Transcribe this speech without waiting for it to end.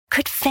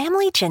Could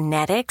family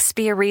genetics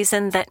be a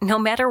reason that no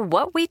matter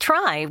what we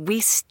try, we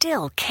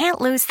still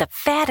can't lose the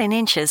fat and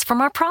inches from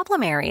our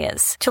problem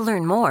areas? To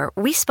learn more,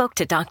 we spoke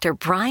to Dr.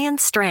 Brian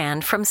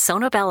Strand from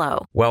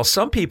Sonobello. While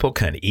some people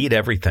can eat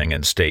everything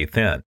and stay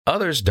thin,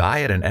 others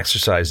diet and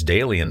exercise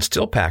daily and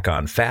still pack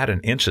on fat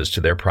and inches to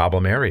their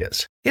problem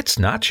areas. It's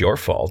not your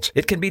fault.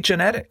 It can be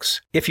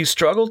genetics. If you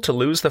struggle to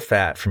lose the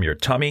fat from your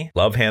tummy,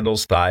 love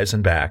handles, thighs,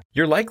 and back,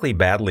 you're likely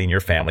battling your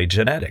family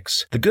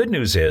genetics. The good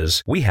news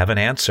is we have an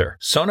answer.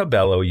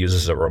 Sonobello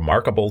uses a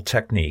remarkable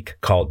technique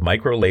called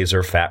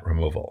microlaser fat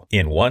removal.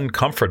 In one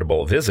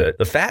comfortable visit,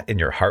 the fat in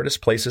your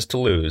hardest places to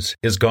lose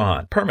is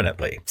gone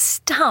permanently.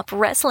 Stop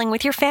wrestling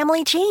with your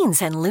family genes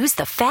and lose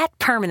the fat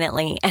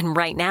permanently. And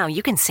right now,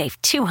 you can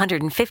save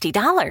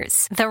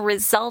 $250. The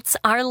results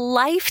are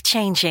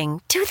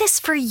life-changing. Do this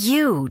for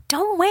you.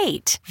 Don't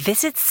wait.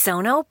 Visit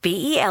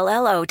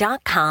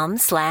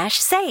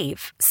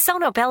sonobello.com/save.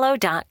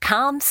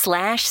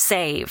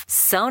 sonobello.com/save.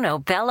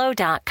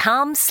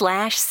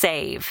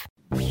 sonobello.com/save.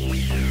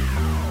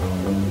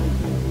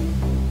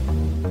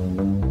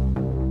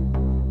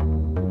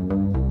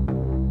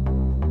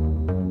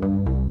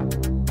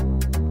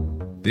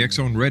 The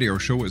X-Zone Radio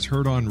Show is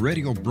heard on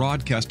radio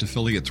broadcast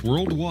affiliates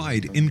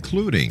worldwide,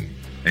 including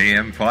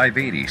AM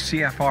 580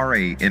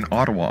 CFRA in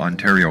Ottawa,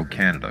 Ontario,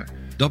 Canada.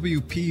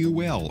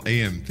 WPUL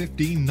AM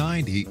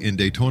 1590 in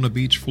Daytona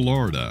Beach,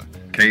 Florida.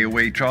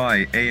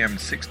 KOHI AM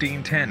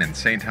 1610 in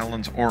St.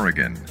 Helens,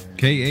 Oregon.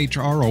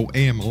 KHRO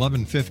AM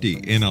 1150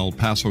 in El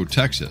Paso,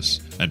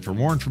 Texas. And for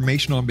more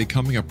information on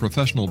becoming a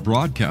professional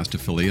broadcast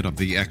affiliate of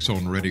the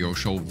X-Zone Radio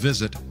Show,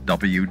 visit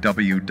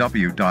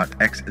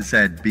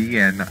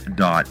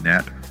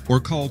www.xzbn.net or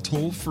call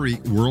toll-free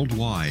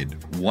worldwide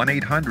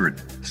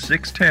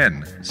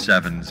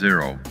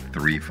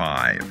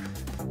 1-800-610-7035.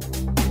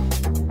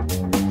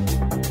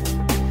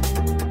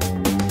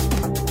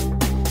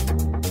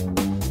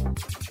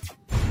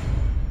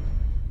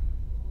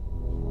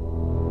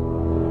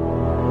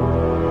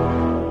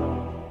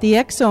 The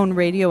X-Zone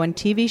radio and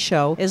TV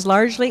show is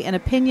largely an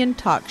opinion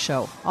talk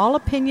show. All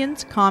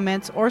opinions,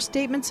 comments, or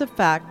statements of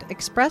fact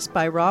expressed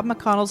by Rob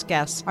McConnell's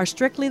guests are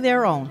strictly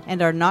their own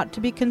and are not to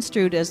be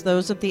construed as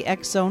those of the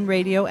X-Zone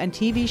radio and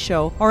TV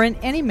show or in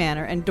any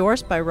manner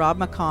endorsed by Rob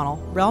McConnell,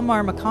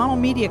 Relmar McConnell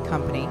Media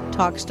Company,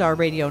 Talkstar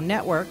Radio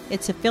Network,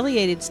 its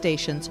affiliated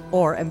stations,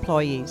 or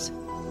employees.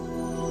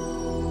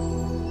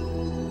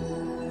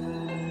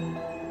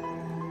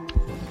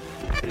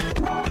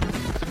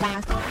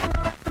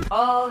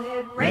 All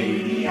Hit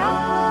Radio.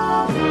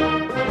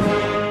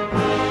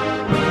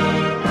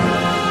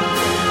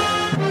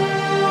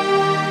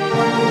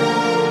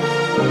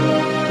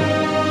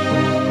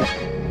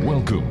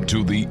 Welcome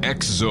to the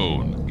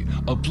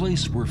X-Zone, a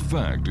place where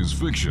fact is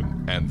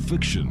fiction and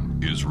fiction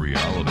is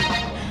reality.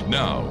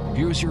 Now,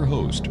 here's your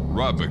host,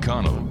 Rob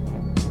McConnell.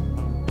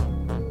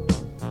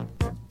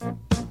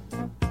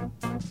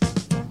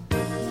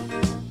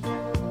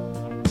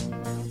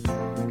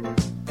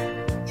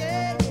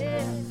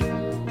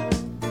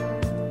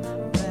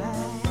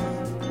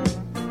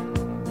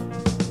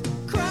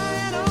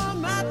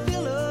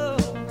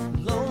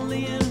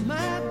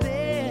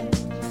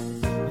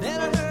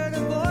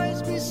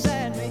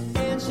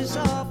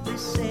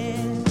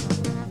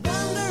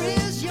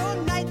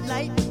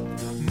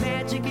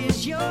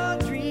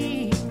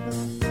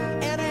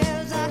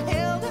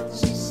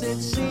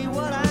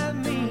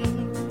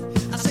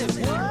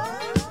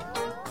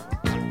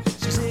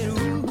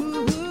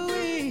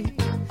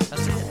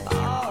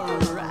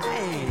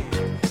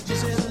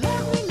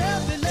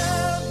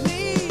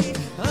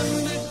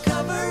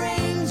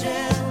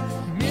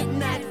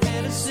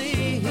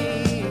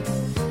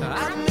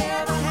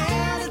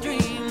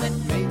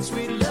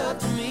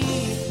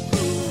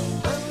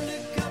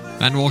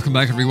 And welcome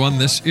back, everyone.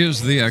 This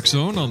is the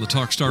X-Zone on the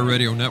Talkstar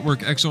Radio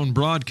Network, X-Zone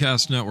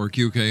Broadcast Network,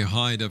 UK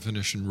High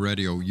Definition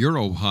Radio,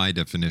 Euro High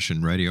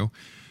Definition Radio,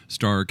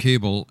 Star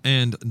Cable,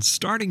 and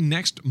starting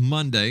next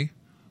Monday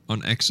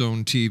on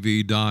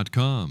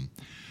xzonetv.com.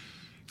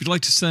 If you'd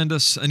like to send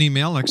us an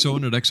email,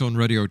 xzone at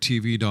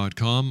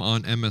xzoneradiotv.com,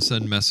 on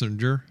MSN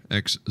Messenger,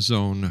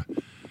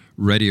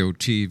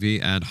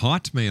 xzoneradiotv at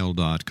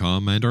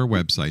hotmail.com, and our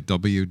website,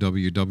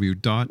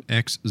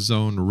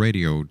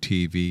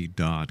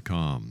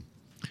 www.xzoneradiotv.com.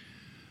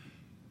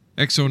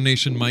 X-Zone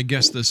Nation, my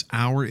guest this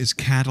hour is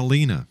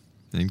CATALINA.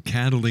 And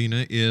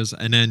CATALINA is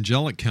an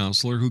angelic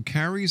counselor who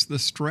carries the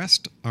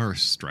starseed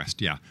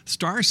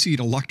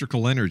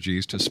electrical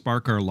energies to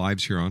spark our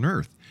lives here on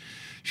Earth.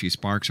 She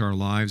sparks our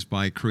lives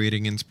by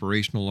creating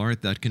inspirational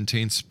art that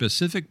contains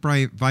specific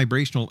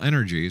vibrational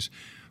energies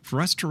for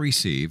us to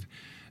receive,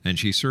 and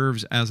she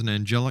serves as an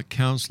angelic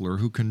counselor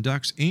who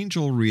conducts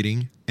angel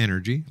reading,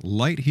 energy,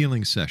 light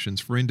healing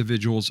sessions for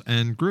individuals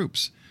and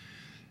groups.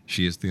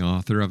 She is the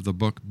author of the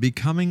book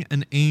Becoming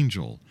an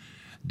Angel,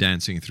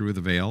 Dancing Through the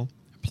Veil,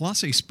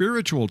 plus a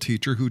spiritual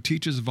teacher who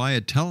teaches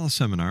via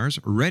teleseminars,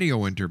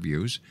 radio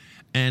interviews,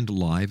 and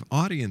live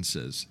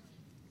audiences.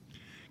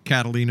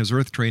 CATALINA's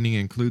Earth training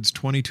includes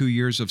 22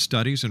 years of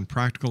studies and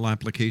practical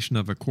application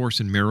of A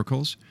Course in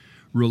Miracles,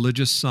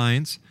 religious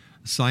science,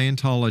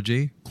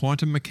 Scientology,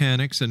 quantum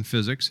mechanics and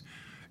physics,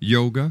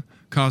 yoga,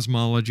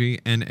 cosmology,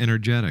 and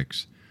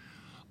energetics.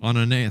 On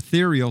an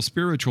ethereal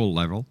spiritual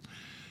level,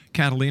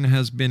 Catalina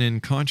has been in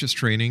conscious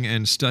training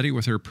and study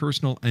with her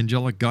personal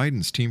angelic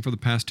guidance team for the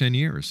past 10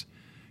 years.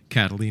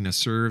 Catalina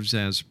serves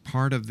as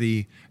part of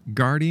the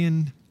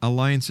Guardian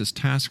Alliance's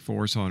task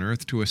force on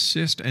Earth to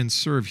assist and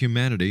serve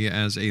humanity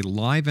as a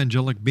live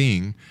angelic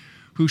being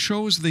who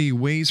shows the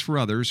ways for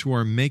others who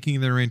are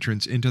making their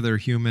entrance into their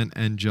human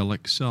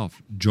angelic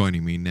self.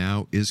 Joining me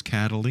now is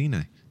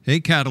Catalina. Hey,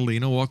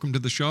 Catalina, welcome to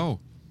the show.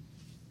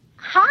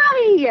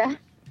 Hi!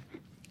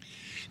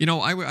 You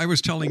know, I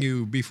was telling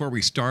you before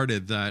we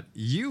started that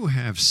you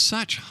have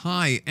such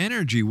high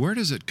energy. Where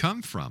does it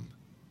come from?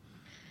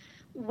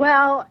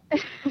 Well,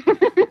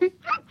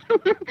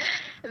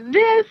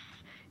 this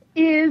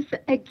is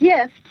a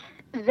gift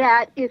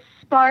that is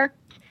sparked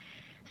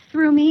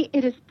through me.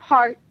 It is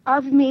part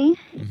of me.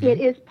 Mm-hmm. It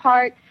is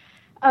part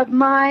of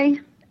my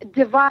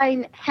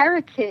divine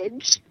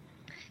heritage.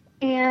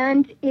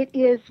 And it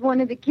is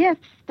one of the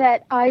gifts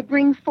that I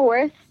bring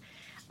forth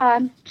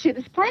to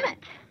this planet.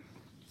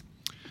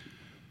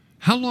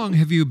 How long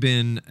have you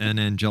been an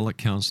angelic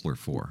counselor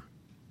for?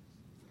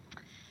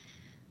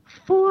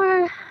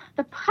 For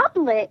the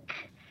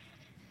public,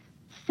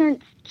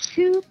 since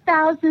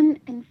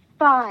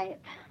 2005.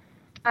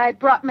 I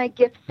brought my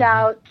gifts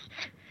out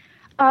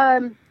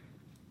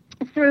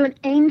through an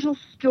angel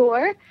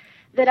store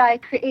that I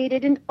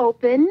created and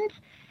opened,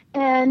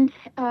 and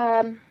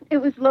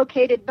it was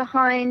located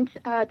behind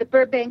the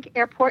Burbank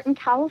Airport in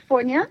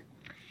California.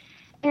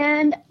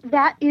 And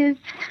that is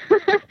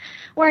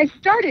where I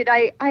started.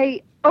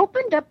 I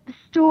opened up the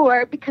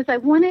store because I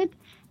wanted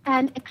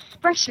an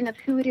expression of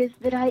who it is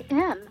that I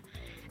am.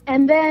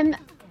 And then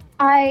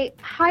I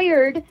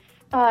hired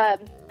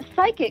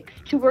psychics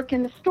to work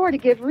in the store to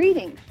give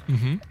readings.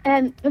 Mm-hmm.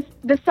 And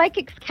the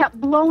psychics kept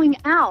blowing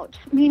out,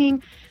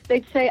 meaning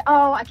they'd say,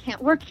 oh, I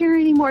can't work here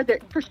anymore.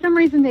 For some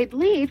reason, they'd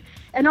leave.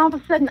 And all of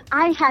a sudden,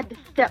 I had to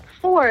step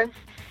forth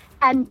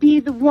and be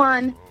the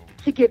one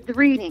to give the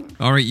reading.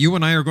 All right, you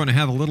and I are going to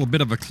have a little bit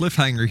of a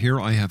cliffhanger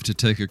here. I have to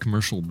take a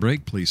commercial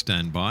break. Please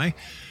stand by.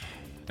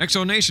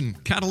 Exo Nation,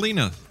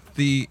 Catalina,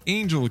 the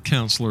angel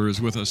counselor,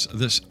 is with us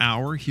this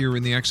hour here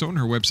in the X-Zone.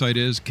 Her website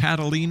is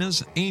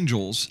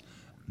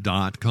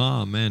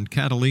catalinasangels.com. And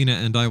Catalina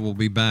and I will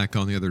be back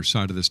on the other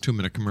side of this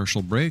 2-minute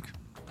commercial break.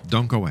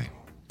 Don't go away.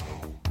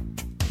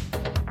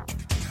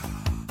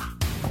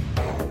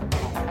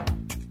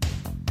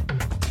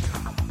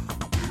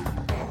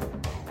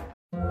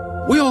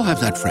 We all have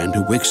that friend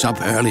who wakes up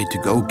early to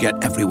go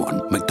get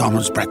everyone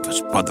McDonald's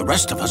breakfast, while the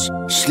rest of us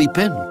sleep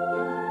in.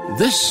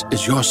 This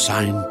is your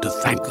sign to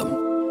thank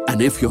them.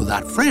 And if you're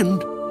that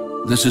friend,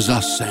 this is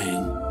us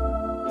saying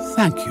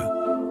thank you.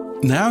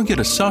 Now get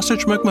a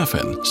sausage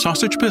McMuffin,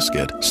 sausage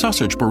biscuit,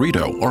 sausage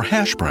burrito, or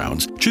hash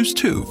browns. Choose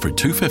 2 for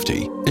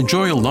 $2.50.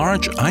 Enjoy a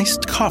large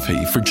iced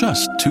coffee for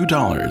just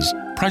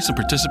 $2. Price and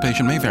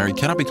participation may vary.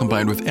 Cannot be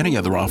combined with any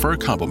other offer or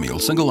combo meal.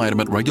 Single item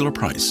at regular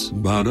price.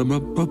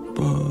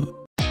 Ba-da-ba-ba-ba.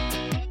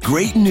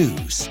 Great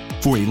news!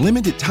 For a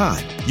limited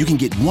time, you can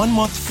get 1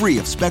 month free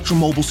of Spectrum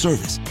Mobile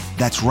service.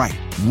 That's right,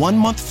 1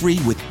 month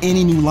free with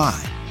any new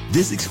line.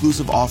 This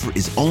exclusive offer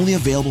is only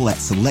available at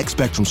select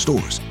Spectrum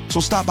stores, so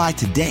stop by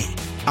today.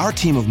 Our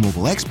team of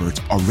mobile experts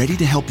are ready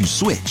to help you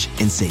switch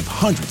and save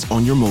hundreds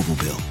on your mobile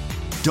bill.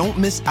 Don't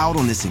miss out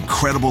on this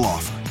incredible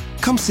offer.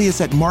 Come see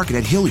us at Market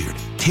at Hilliard,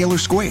 Taylor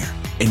Square,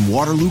 and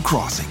Waterloo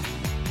Crossing.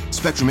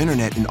 Spectrum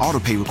Internet and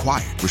autopay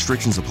required.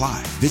 Restrictions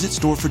apply. Visit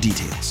store for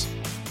details.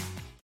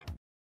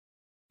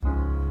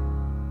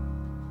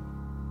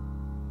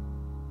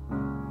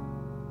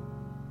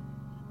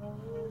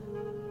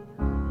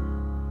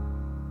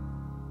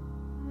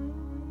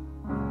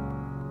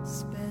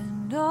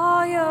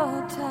 All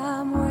your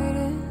time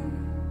waiting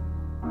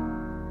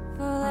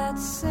for that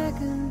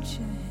second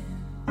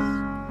chance,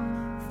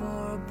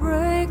 for a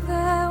break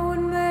that would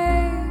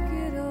make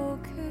it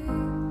okay.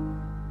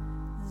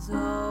 There's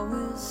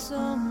always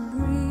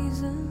some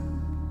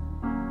reason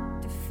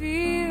to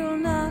feel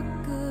not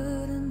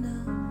good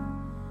enough,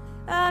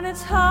 and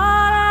it's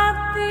hard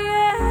at the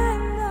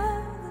end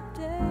of the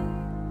day.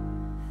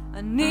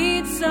 I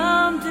need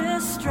some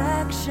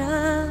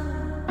distraction.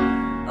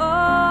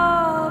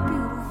 Oh,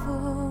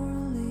 beautiful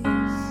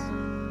release.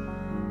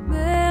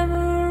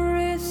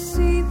 Memories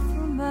seep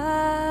through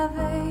my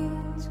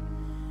veins.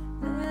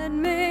 Let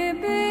me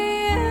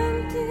be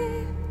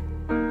empty.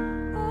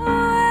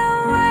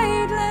 Oh,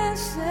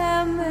 weightless,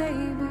 and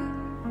maybe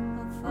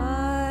I'll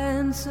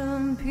find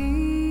some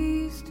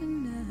peace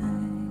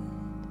tonight.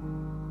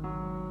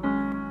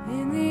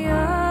 In the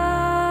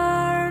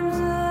arms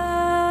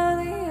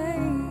of the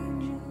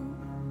angel.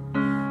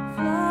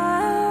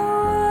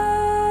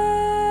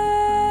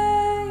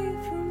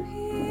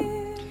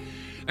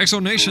 Exo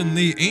Nation,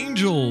 the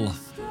angel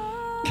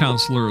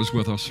counselor is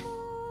with us.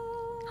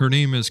 Her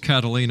name is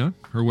Catalina.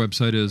 Her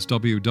website is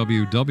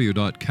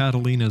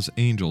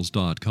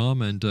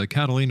www.catalinasangels.com. And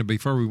Catalina,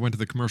 before we went to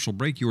the commercial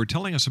break, you were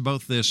telling us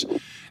about this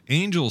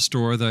angel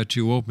store that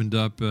you opened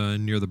up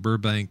near the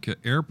Burbank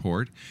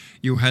airport.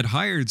 You had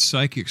hired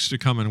psychics to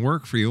come and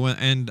work for you,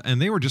 and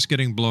they were just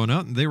getting blown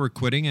out, and they were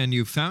quitting, and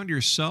you found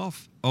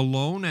yourself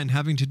alone and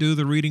having to do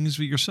the readings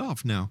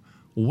yourself. Now,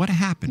 what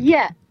happened?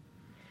 Yeah,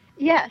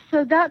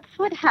 so that's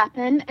what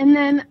happened. And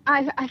then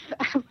I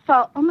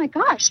felt, oh my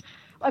gosh,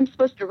 I'm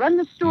supposed to run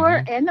the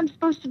store and I'm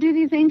supposed to do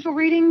these angel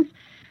readings.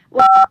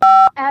 Well,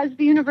 as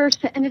the universe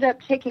ended up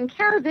taking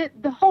care of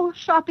it, the whole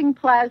shopping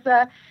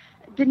plaza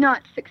did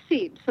not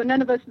succeed. So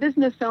none of us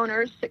business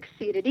owners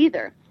succeeded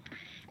either.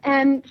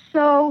 And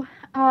so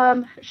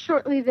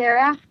shortly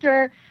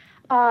thereafter,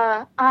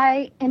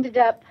 I ended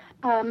up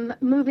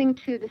moving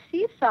to the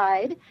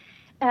seaside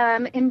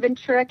in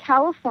Ventura,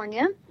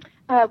 California,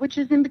 which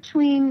is in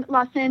between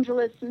Los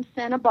Angeles and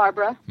Santa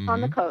Barbara on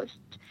the coast.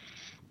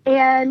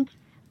 And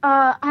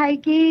I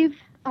gave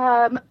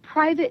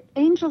private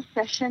angel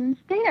sessions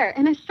there,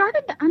 and I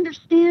started to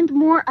understand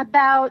more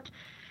about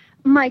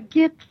my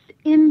gifts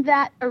in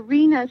that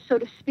arena, so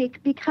to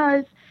speak,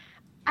 because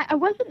I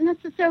wasn't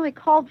necessarily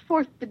called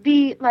forth to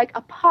be like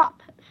a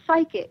pop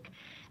psychic,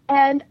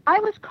 and I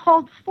was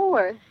called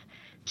forth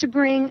to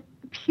bring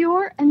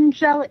pure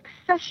angelic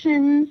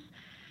sessions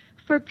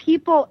for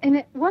people, and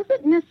it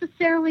wasn't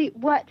necessarily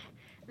what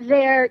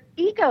their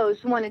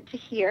egos wanted to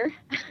hear,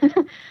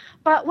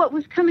 but what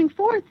was coming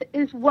forth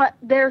is what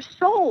their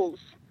souls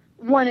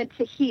wanted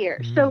to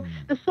hear. So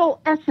the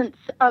soul essence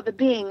of a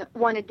being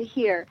wanted to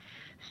hear.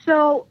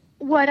 So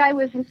what I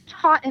was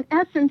taught in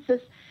essence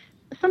is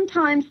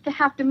sometimes to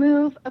have to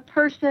move a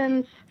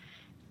person's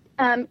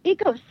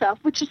ego self,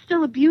 which is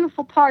still a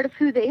beautiful part of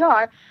who they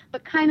are,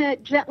 but kind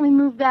of gently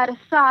move that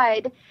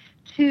aside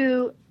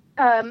to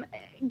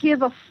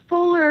give a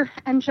fuller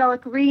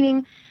angelic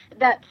reading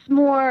that's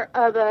more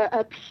of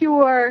a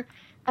pure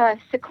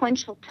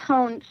sequential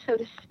tone, so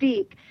to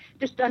speak,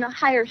 just on a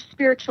higher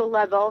spiritual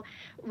level,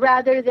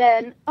 rather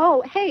than,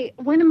 oh, hey,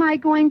 when am I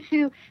going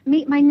to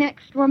meet my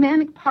next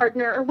romantic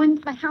partner, or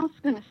when's my house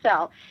going to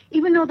sell?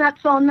 Even though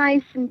that's all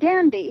nice and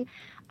dandy,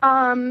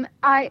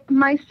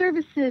 my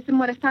services and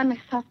what I found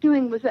myself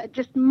doing was at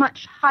just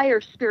much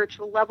higher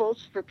spiritual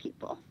levels for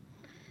people.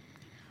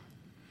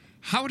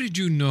 How did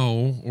you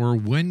know, or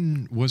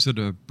when was it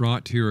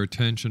brought to your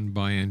attention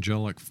by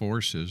angelic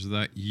forces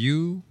that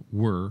you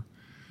were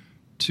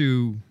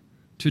to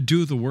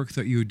do the work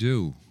that you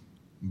do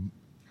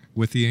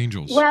with the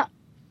angels? Well,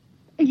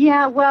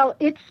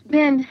 it's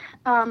been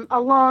a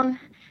long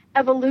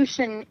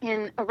evolution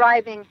in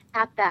arriving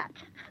at that.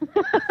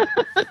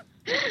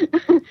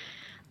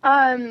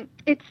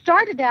 It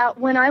started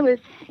out when I was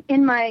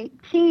in my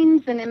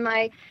teens and in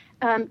my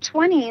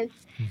 20s,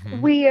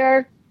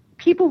 where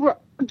people were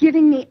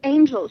giving me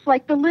angels,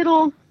 like the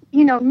little,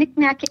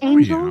 knick-knack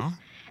angels. Yeah.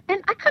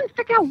 And I couldn't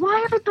figure out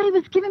why everybody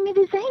was giving me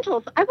these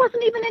angels. I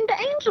wasn't even into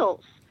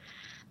angels.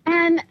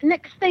 And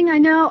next thing I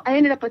know, I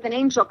ended up with an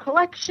angel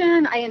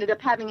collection. I ended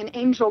up having an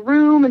angel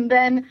room. And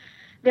then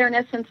there, in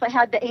essence, I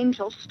had the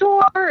angel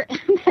store.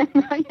 And then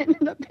I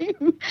ended up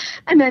being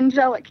an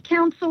angelic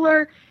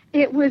counselor.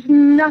 It was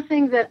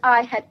nothing that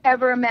I had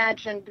ever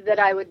imagined that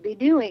I would be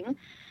doing.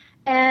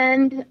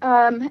 And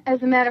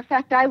as a matter of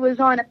fact, I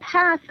was on a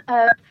path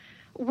of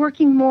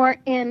working more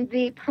in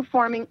the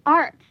performing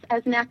arts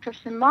as an actress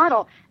and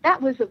model.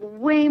 That was of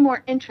way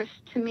more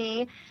interest to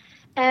me.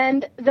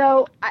 And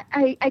though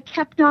I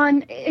kept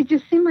on, it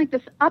just seemed like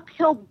this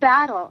uphill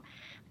battle,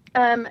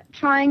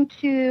 trying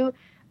to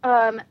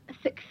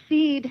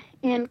succeed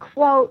in,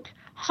 quote,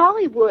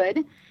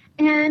 Hollywood.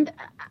 And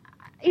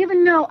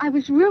even though I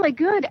was really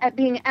good at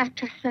being an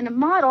actress and a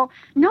model,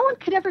 no one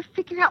could ever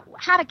figure out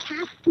how to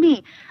cast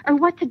me or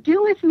what to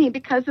do with me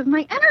because of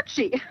my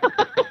energy.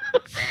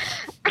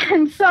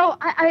 And so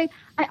I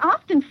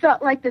often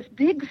felt like this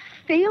big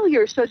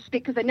failure, so to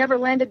speak, because I never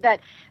landed that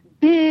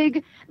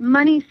big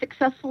money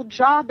successful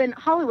job in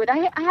Hollywood.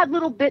 I had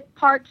little bit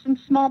parts and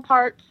small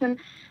parts and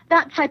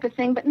that type of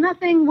thing, but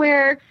nothing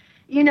where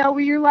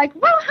you're like,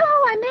 woohoo,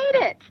 I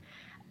made it.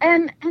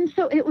 And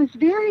so it was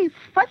very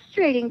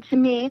frustrating to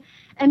me.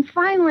 And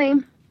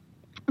finally,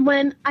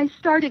 when I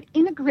started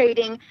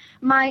integrating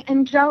my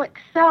angelic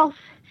self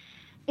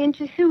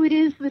into who it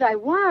is that I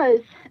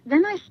was,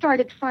 then I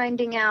started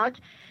finding out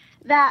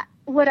that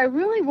what I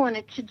really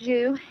wanted to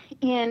do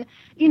in,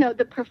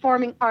 the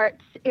performing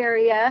arts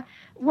area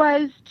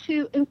was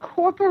to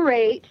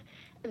incorporate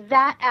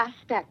that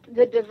aspect,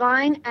 the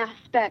divine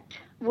aspect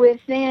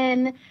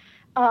within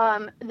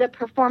the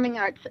performing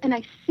arts. And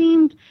I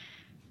seemed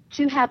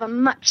to have a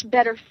much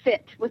better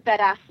fit with that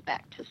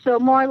aspect. So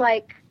more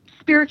like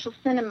spiritual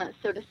cinema,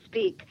 so to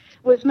speak,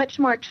 was much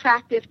more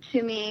attractive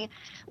to me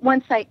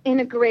once I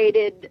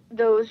integrated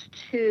those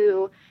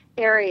two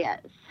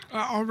areas.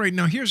 All right,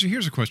 now here's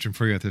a question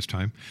for you at this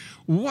time.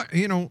 What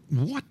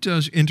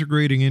does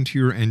integrating into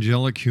your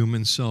angelic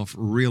human self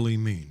really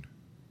mean?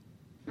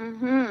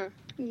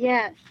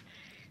 Yes.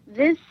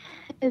 This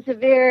is a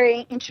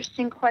very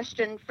interesting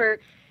question for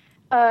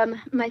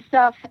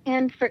myself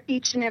and for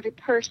each and every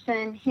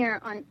person here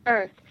on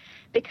earth,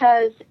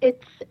 because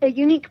it's a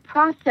unique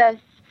process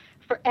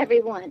for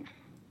everyone.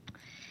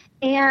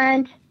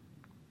 And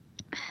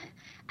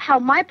how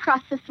my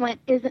process went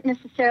isn't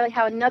necessarily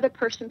how another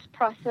person's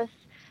process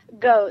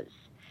goes,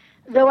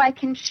 though I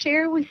can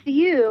share with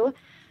you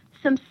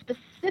some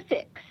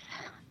specifics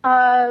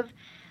of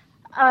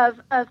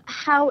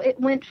how it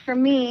went for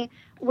me.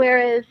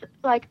 Whereas,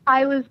 like,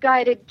 I was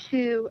guided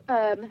to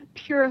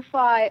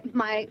purify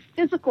my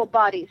physical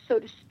body, so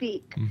to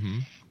speak,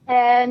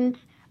 and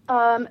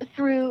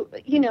through,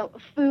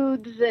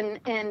 foods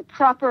and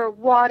proper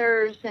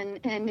waters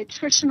and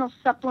nutritional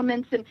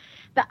supplements and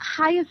the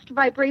highest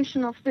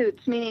vibrational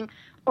foods, meaning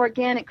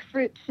organic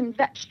fruits and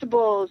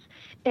vegetables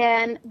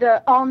and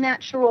the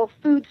all-natural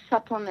food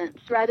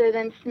supplements rather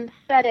than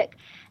synthetic.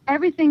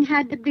 Everything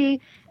had to be,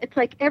 it's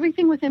like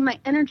everything within my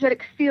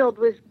energetic field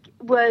was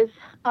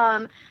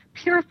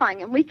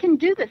purifying. And we can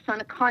do this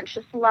on a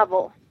conscious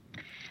level.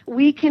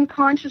 We can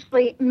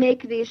consciously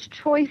make these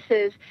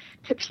choices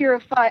to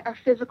purify our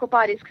physical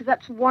bodies, because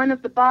that's one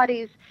of the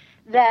bodies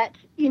that,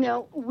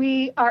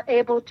 we are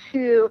able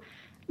to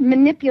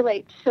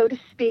manipulate, so to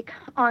speak,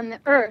 on the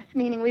earth,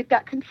 meaning we've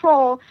got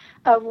control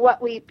of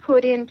what we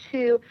put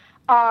into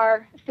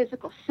our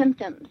physical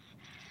systems.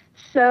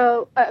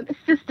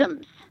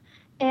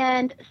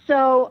 And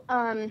so,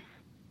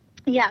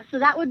 so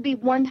that would be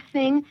one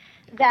thing,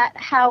 that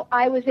how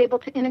I was able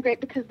to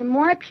integrate, because the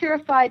more I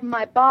purified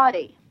my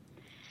body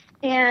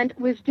and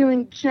was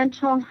doing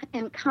gentle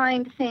and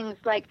kind things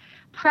like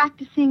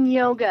practicing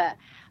yoga,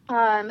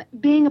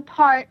 being a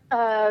part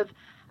of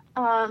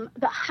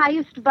the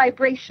highest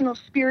vibrational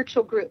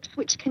spiritual groups,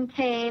 which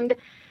contained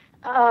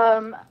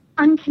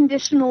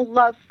unconditional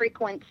love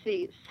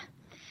frequencies,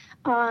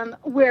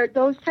 where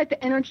those type of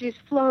energies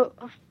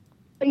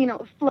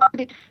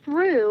floated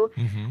through,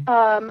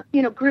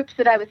 groups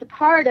that I was a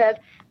part of.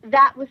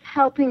 That was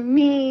helping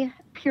me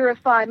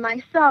purify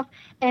myself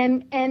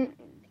and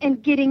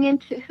getting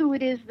into who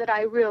it is that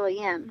I really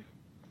am.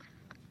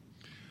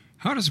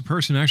 How does a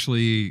person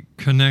actually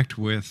connect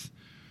with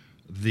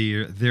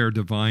their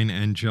divine,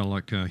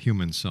 angelic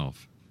human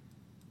self?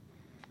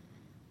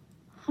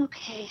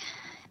 Okay.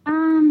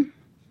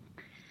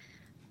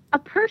 A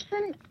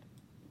person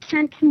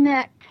can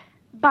connect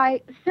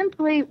by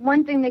simply,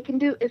 one thing they can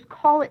do is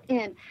call it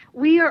in.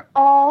 We are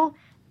all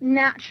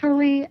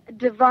naturally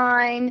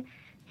divine,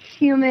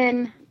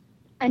 human,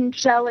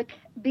 angelic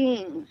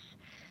beings,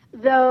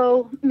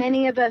 though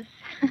many of us,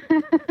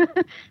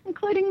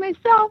 including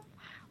myself,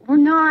 were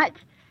not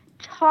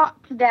taught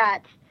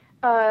that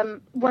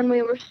when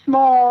we were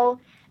small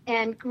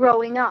and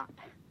growing up.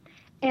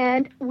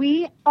 And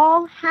we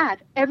all have,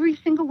 every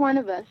single one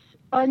of us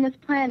on this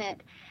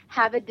planet,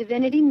 have a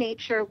divinity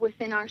nature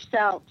within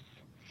ourselves.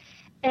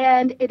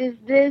 And it is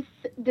this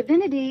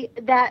divinity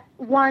that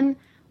one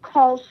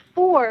calls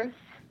forth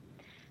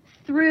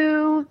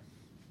through,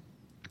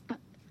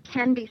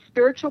 can be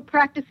spiritual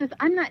practices.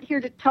 I'm not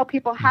here to tell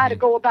people how to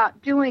go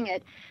about doing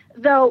it,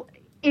 though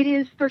it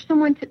is for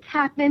someone to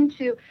tap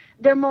into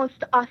their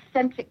most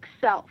authentic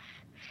self.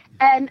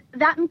 And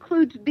that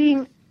includes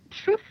being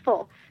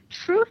truthful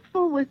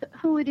with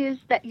who it is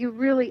that you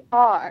really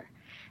are,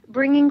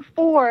 bringing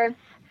forth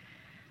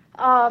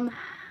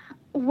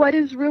what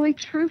is really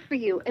true for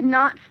you and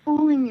not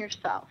fooling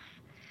yourself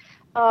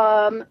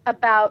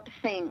about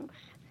things.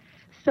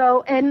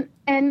 So, and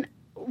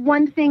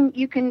one thing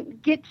you can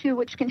get to,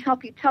 which can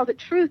help you tell the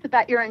truth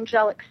about your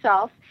angelic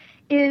self,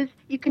 is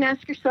you can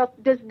ask yourself,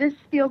 does this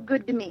feel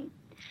good to me?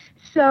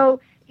 So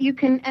you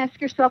can ask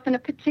yourself in a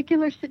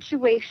particular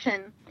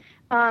situation,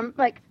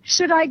 like,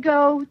 should I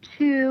go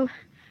to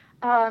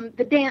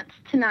the dance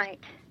tonight?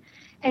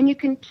 And you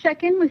can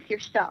check in with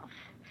yourself.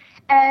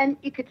 And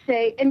you could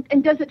say,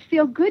 and does it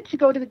feel good to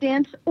go to the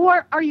dance?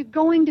 Or are you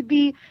going to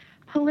be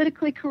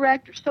politically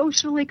correct or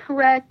socially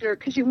correct, or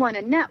because you want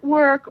to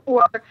network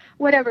or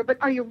whatever? But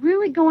are you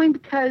really going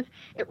because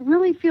it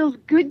really feels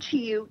good to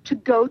you to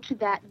go to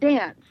that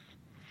dance?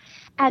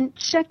 And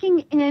checking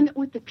in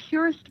with the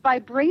purest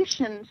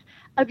vibrations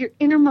of your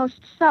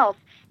innermost self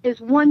is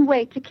one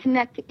way to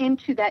connect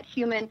into that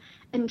human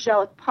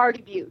angelic part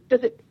of you.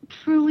 Does it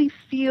truly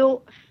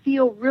feel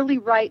really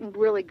right and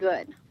really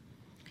good?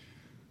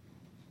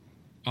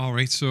 All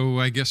right, so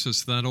I guess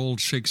it's that old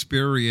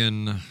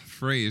Shakespearean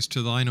phrase,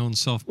 to thine own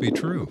self be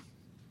true.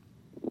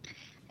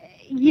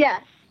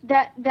 Yes,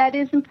 that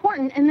is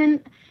important. And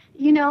then,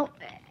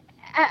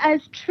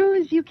 as true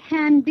as you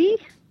can be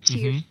to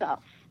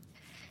yourself,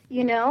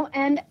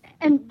 and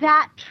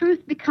that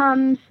truth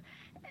becomes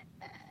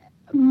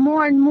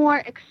more and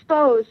more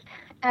exposed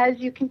as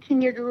you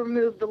continue to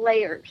remove the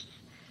layers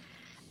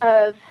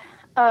of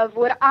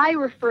what I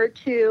refer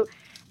to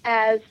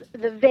as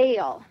the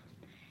veil.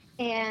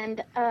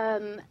 And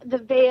the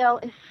veil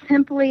is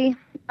simply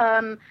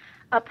a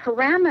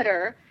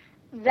parameter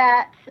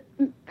that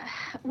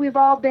we've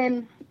all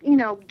been,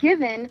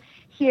 given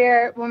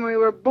hear when we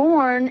were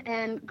born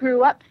and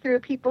grew up through,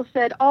 people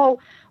said, oh,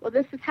 well,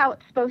 this is how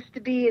it's supposed to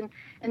be,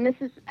 and this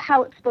is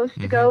how it's supposed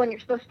to go, and you're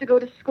supposed to go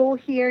to school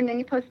here, and then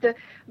you're supposed to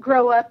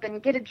grow up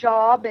and get a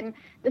job, and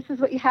this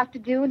is what you have to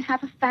do, and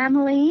have a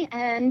family,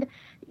 and,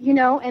 you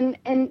know, and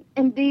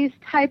these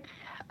types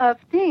of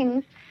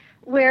things,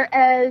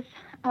 whereas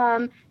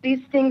these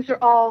things are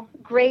all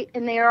great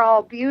and they are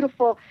all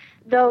beautiful,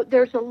 though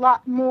there's a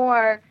lot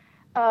more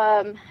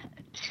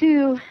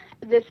to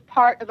this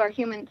part of our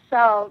human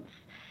selves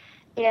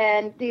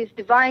and these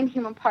divine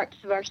human parts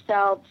of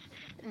ourselves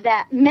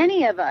that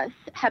many of us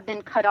have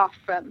been cut off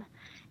from.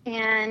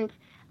 And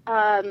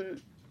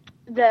the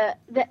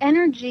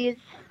energies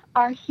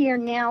are here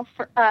now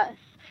for us,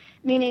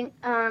 meaning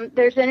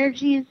there's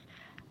energies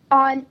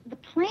on the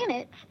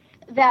planet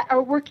that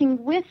are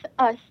working with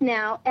us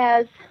now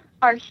as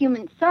our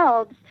human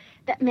selves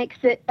that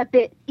makes it a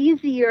bit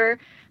easier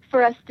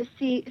for us to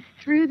see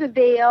through the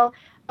veil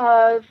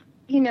of,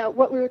 you know,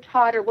 what we were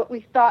taught or what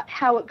we thought,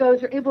 how it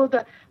goes. We're able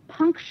to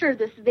puncture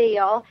this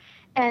veil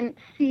and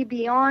see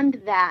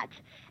beyond that.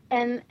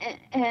 And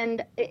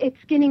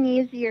it's getting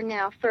easier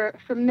now for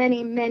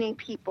many, many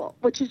people,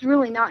 which is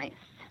really nice.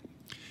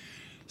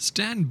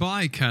 Stand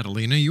by,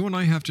 Catalina. You and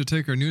I have to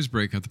take our news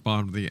break at the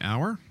bottom of the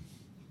hour.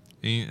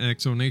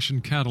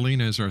 Exonation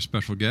Catalina is our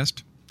special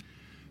guest.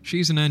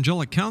 She's an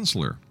angelic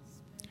counselor.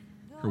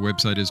 Her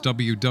website is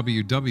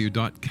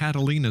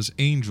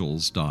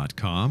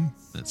www.catalinasangels.com.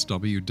 That's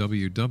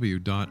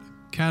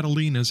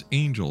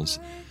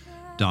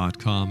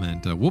www.catalinasangels.com.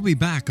 And we'll be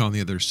back on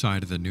the other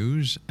side of the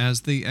news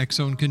as the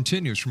X-Zone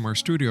continues from our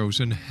studios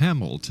in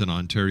Hamilton,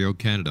 Ontario,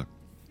 Canada.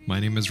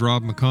 My name is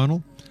Rob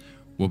McConnell.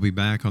 We'll be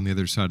back on the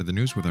other side of the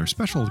news with our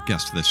special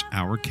guest this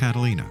hour,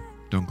 Catalina.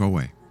 Don't go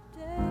away.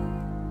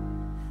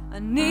 I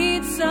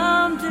need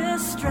some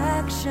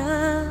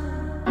distraction.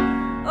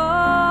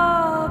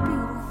 Oh,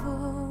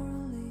 beautiful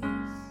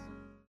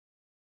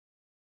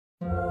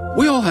release.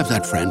 We all have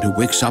that friend who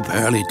wakes up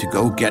early to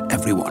go get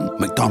everyone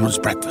McDonald's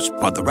breakfast,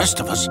 while the rest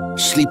of us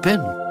sleep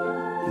in.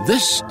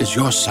 This is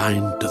your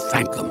sign to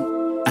thank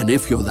them. And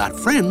if you're that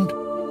friend,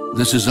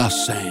 this is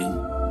us saying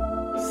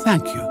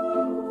thank you.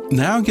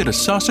 Now get a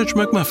sausage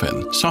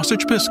McMuffin,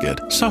 sausage biscuit,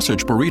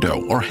 sausage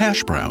burrito, or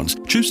hash browns.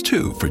 Choose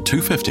 2 for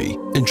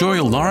 $2.50. Enjoy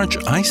a large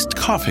iced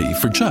coffee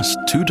for just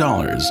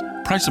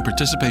 $2. Price and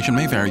participation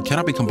may vary.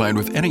 Cannot be combined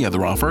with any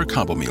other offer or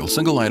combo meal.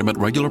 Single item at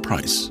regular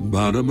price.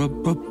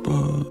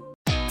 Ba-da-ba-ba-ba.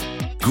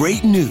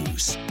 Great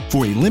news!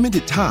 For a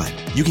limited time,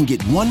 you can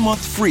get 1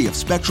 month free of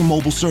Spectrum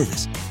Mobile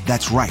service.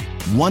 That's right,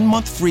 1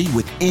 month free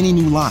with any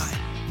new line.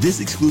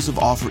 This exclusive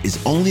offer is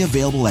only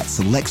available at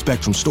select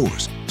Spectrum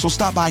stores, so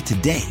stop by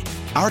today.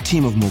 Our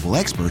team of mobile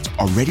experts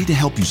are ready to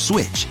help you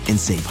switch and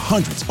save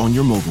hundreds on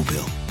your mobile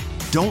bill.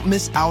 Don't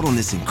miss out on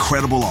this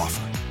incredible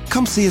offer.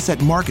 Come see us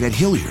at Market at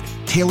Hilliard,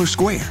 Taylor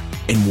Square,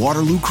 and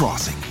Waterloo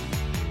Crossing.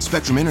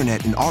 Spectrum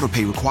Internet and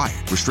autopay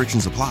required.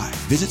 Restrictions apply.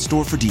 Visit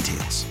store for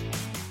details.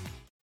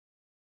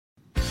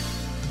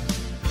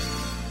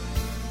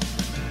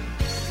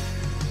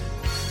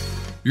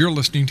 You're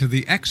listening to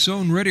the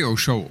X-Zone Radio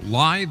Show,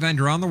 live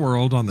and around the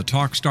world on the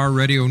Talkstar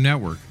Radio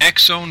Network,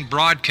 X-Zone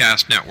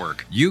Broadcast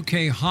Network,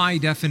 UK High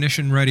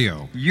Definition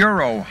Radio,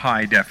 Euro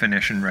High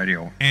Definition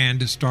Radio,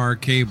 and Star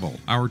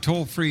Cable. Our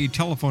toll-free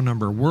telephone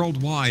number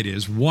worldwide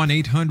is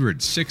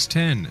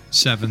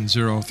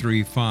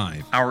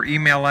 1-800-610-7035. Our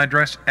email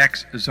address,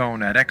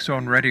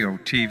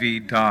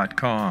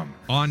 xzone@xzoneradiotv.com.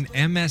 On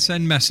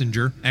MSN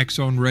Messenger,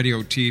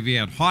 xzoneradiotv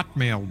at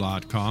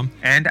hotmail.com.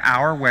 And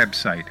our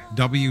website,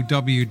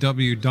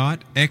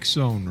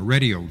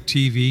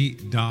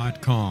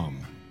 www.xzoneradiotv.com.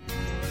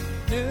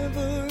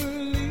 Never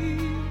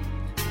leave,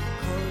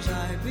 'cause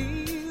I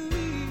believe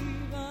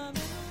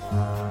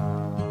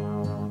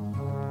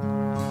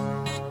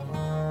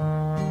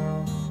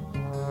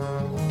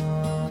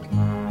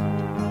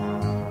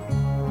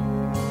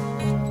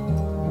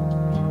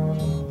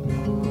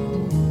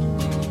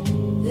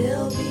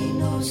there'll be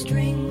no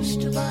strings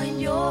to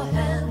bind your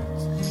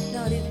hands,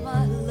 not if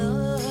my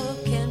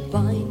love can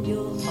bind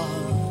your heart.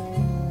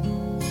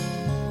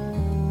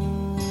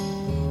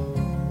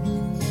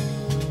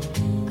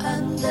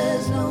 And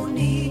there's no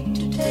need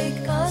to take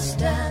a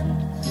stand,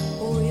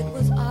 for it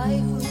was I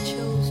who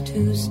chose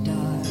to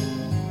start.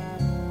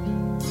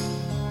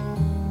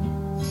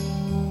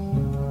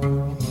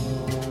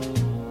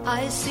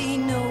 I see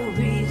no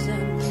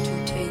reason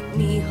to take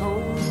me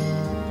home.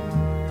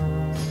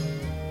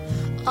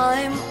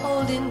 I'm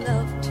old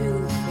enough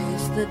to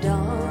face the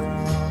dawn.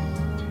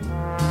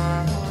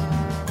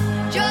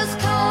 Just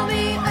call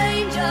me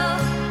angel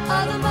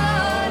of the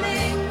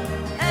morning,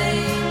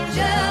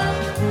 angel.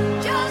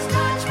 Just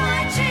touch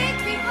my cheek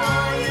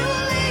before you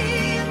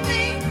leave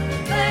me,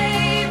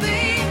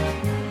 baby.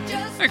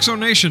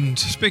 Exonation,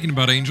 speaking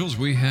about angels,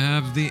 we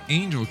have the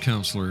angel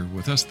counselor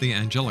with us, the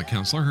angelic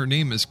counselor. Her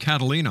name is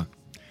Catalina.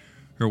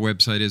 Her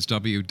website is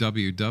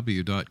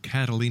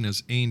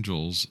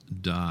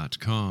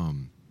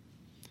www.catalinasangels.com.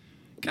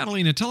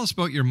 Catalina, tell us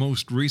about your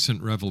most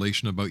recent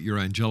revelation about your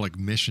angelic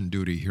mission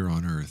duty here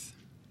on Earth.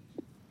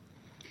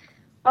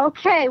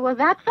 Okay, well,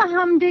 that's a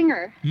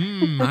humdinger.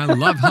 I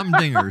love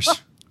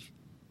humdingers.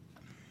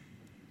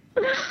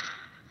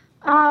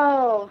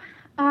 Oh,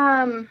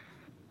 all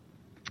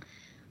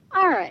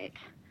right.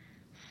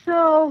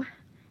 So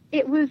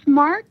it was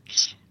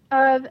March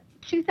of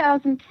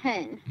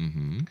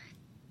 2010,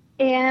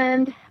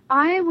 and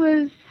I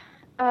was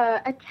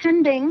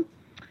attending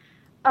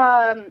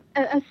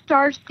a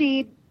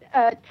Starseed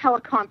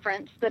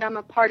teleconference that I'm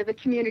a part of the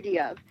community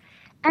of.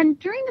 And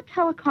during the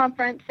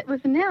teleconference, it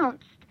was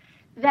announced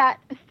that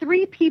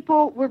 3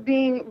 people were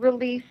being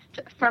released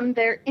from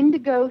their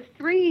Indigo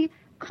 3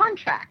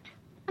 contract.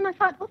 And I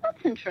thought, well,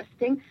 that's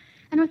interesting.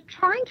 And I was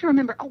trying to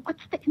remember,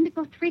 what's the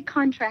Indigo 3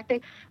 contract?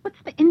 What's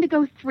the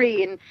Indigo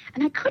 3? And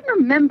I couldn't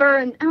remember.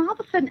 And all of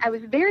a sudden, I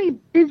was very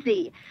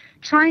busy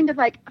trying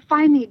to,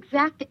 find the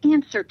exact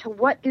answer to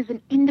what is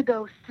an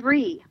Indigo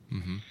 3.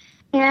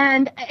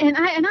 And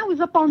I was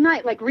up all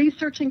night,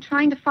 researching,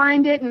 trying to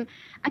find it. And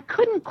I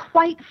couldn't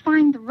quite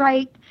find the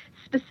right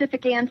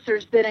specific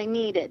answers that I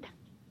needed.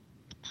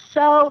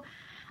 So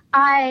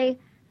a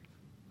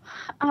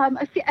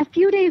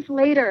few days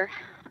later,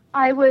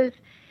 I was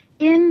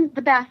in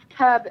the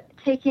bathtub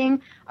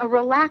taking a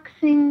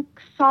relaxing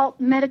salt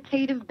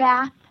meditative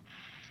bath.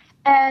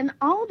 And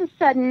all of a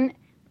sudden,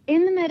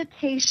 in the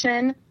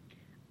meditation,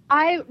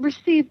 I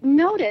received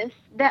notice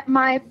that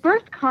my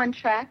birth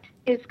contract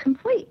is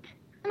complete.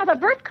 And I thought,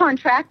 birth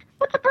contract?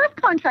 What's a birth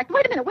contract?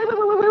 Wait a minute.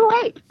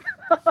 Wait.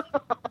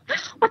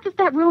 What does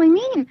that really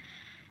mean?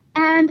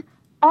 And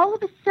all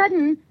of a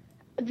sudden,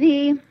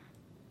 the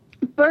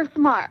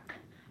birthmark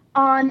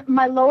on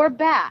my lower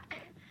back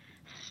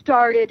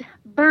started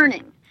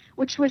burning,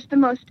 which was the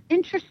most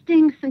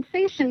interesting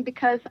sensation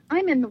because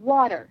I'm in the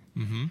water.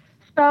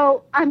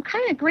 So I'm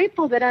kind of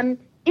grateful that I'm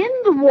in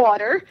the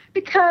water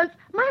because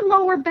my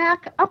lower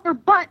back, upper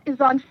butt is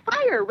on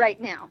fire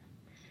right now.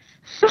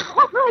 So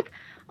I'm like,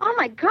 oh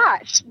my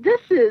gosh,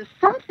 this is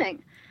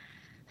something.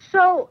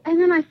 So,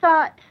 and then I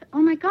thought,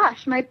 oh my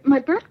gosh, my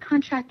birth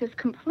contract is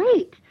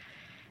complete.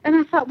 And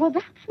I thought, well,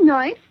 that's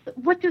nice.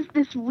 What does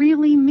this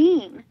really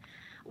mean?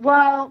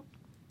 Well,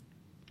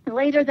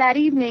 later that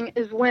evening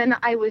is when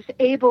I was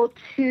able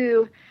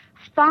to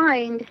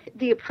find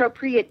the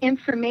appropriate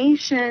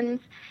information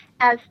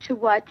as to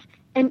what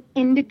an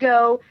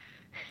Indigo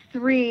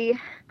 3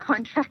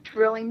 contract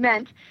really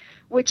meant,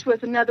 which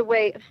was another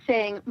way of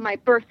saying my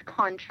birth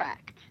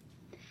contract.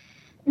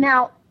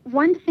 Now,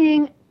 one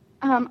thing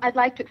I'd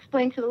like to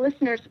explain to the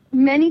listeners,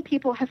 many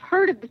people have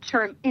heard of the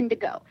term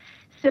indigo.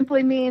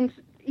 Simply means,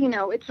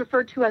 it's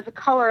referred to as a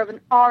color of an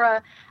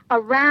aura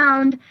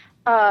around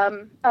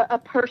a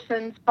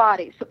person's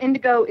body. So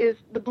indigo is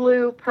the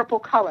blue-purple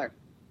color.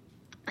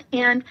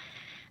 And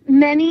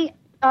many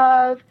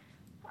of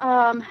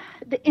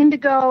the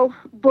indigo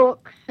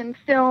books and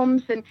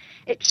films, and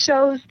it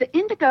shows the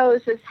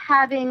indigos as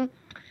having,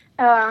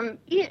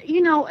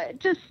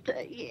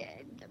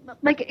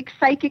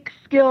 psychic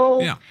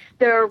skills. Yeah.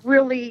 They're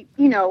really,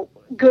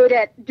 good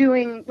at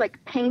doing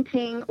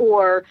painting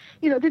or,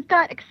 they've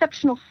got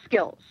exceptional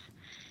skills.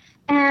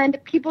 And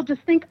people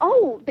just think,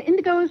 the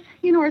indigos,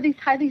 are these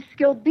highly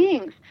skilled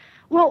beings.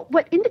 Well,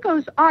 what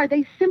indigos are,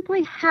 they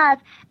simply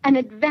have an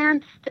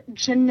advanced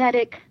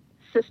genetic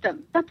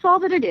system. That's all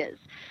that it is.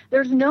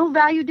 There's no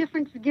value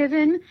difference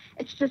given.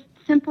 It's just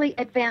simply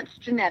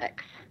advanced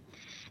genetics.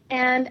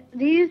 And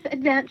these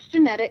advanced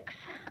genetics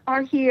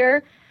are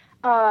here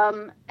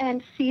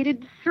and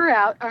seeded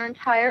throughout our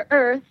entire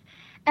Earth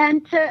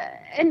and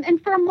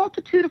for a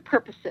multitude of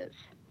purposes.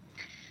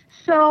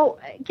 So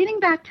getting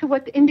back to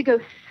what the Indigo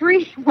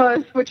 3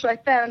 was, which I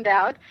found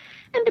out,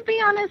 and to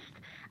be honest,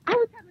 I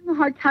was having a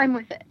hard time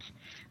with it.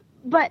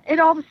 But it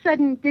all of a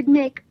sudden did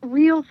make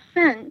real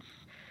sense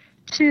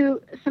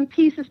to some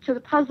pieces to the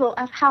puzzle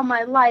of how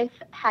my life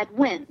had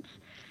went.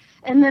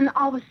 And then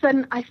all of a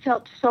sudden I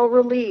felt so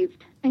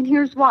relieved. And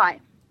here's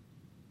why.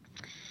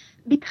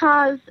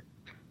 Because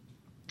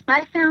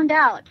I found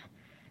out,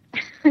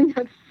 I know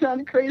this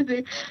sounds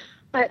crazy,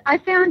 but I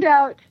found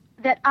out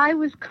that I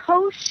was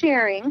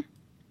co-sharing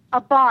a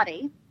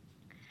body,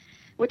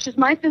 which is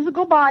my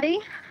physical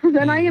body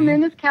that I am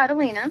in as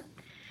Catalina,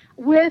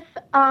 with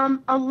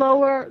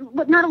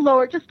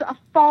just a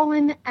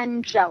fallen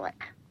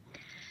angelic.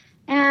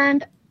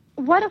 And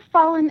what a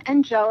fallen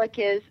angelic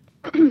is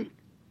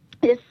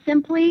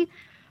simply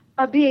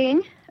a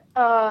being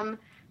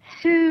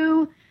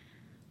who,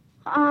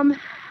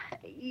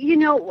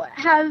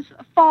 has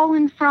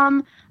fallen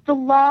from the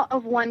law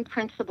of one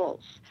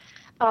principles.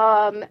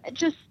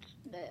 Just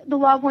the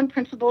law of one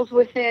principles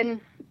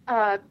within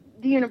the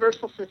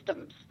universal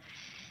systems.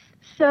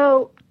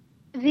 So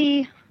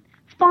the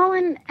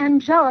fallen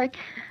angelic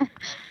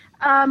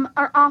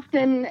are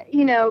often,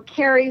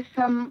 carry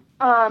some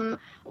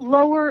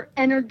lower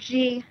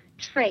energy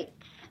traits.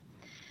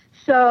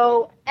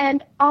 So,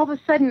 and all of a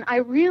sudden I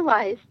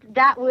realized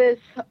that was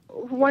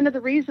one of the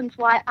reasons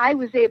why I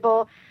was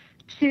able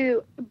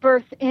to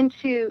birth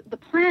into the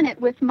planet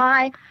with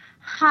my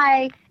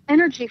high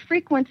energy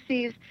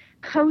frequencies,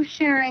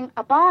 co-sharing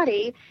a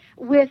body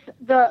with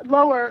the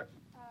lower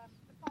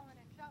fallen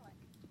angelic.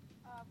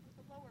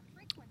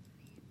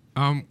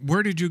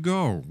 Where did you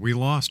go? We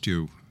lost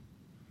you.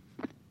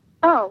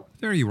 Oh.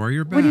 There you are.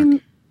 You're back. What do you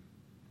mean?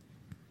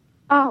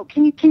 Oh,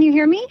 can you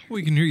hear me?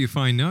 We can hear you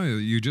fine now.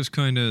 You just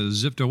kind of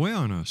zipped away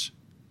on us.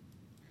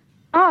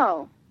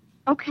 Oh,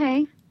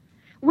 okay.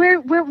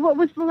 What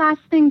was the last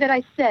thing that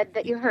I said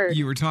that you heard?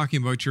 You were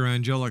talking about your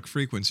angelic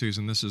frequencies,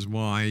 and this is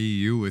why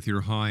you, with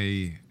your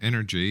high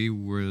energy,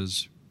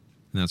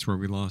 that's where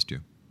we lost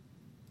you.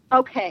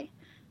 Okay.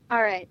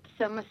 All right.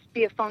 So it must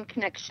be a phone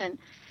connection.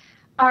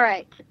 All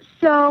right.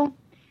 So,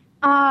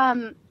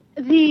 anyways,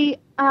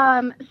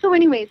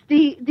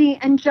 the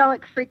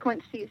angelic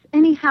frequencies.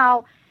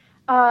 Anyhow,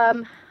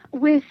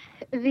 with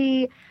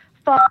the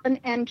fallen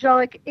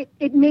angelic,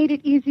 it made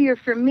it easier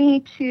for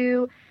me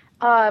to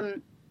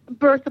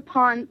birth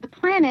upon the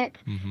planet,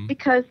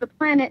 because the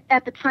planet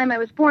at the time I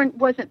was born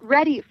wasn't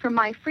ready for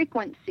my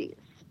frequencies.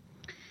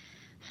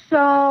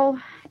 So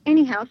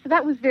anyhow, so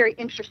that was very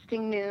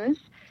interesting news.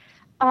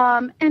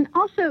 And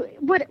also,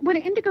 what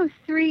Indigo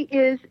 3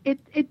 is,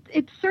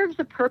 it serves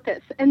a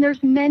purpose, and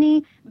there's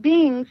many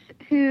beings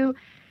who,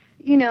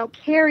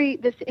 carry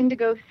this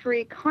Indigo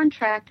 3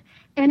 contract,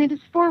 and it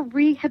is for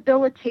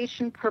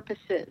rehabilitation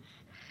purposes,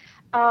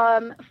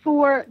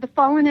 for the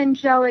fallen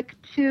angelic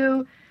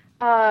to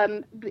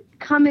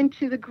come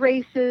into the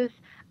graces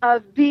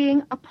of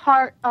being a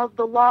part of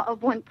the Law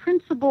of One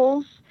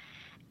principles,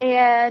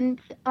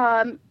 and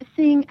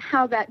seeing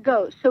how that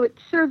goes. So it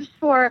serves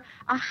for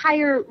a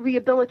higher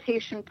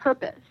rehabilitation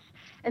purpose.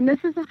 And this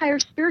is a higher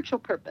spiritual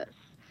purpose.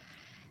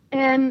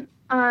 And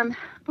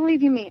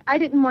believe you me, I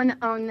didn't want to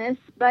own this,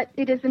 but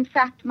it is in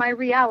fact my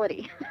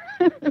reality.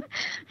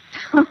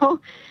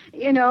 So,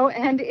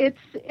 and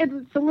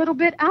it's a little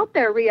bit out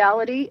there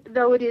reality,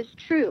 though it is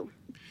true.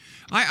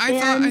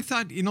 I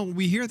thought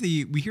we hear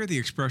the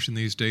expression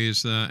these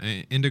days,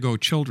 indigo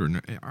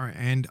children.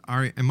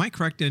 Am I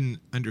correct in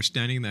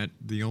understanding that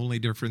the only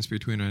difference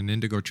between an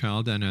indigo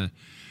child and a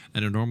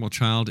normal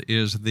child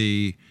is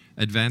the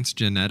advanced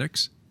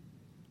genetics?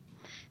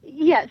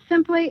 Yes,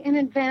 simply an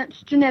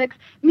advanced genetics,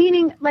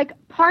 meaning like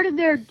part of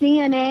their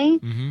DNA.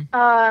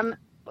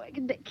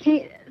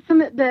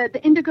 Some of the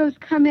indigos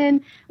come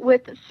in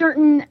with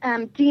certain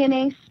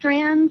DNA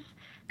strands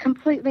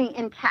completely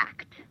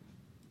intact.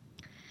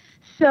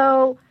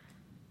 So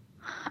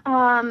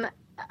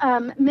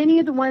many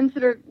of the ones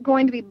that are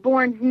going to be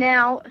born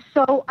now,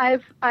 so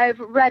I've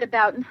read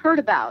about and heard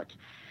about,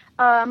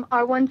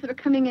 are ones that are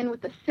coming in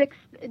with the 6th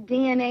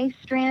DNA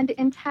strand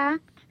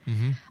intact.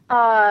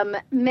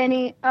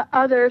 Many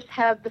others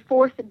have the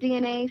 4th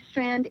DNA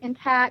strand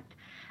intact.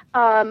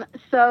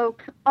 So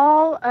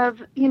all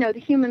of the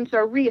humans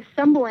are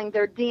reassembling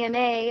their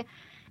DNA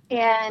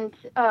and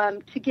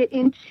to get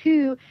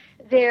into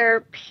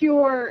their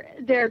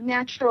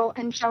natural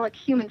angelic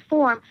human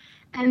form.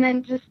 And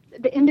then just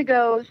the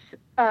indigos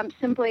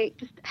simply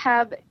just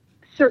have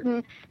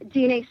certain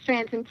DNA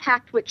strands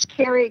intact, which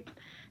carry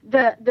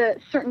the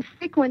certain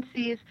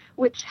frequencies,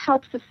 which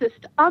helps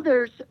assist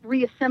others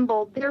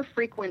reassemble their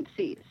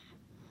frequencies.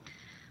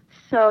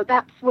 So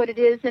that's what it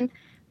is. And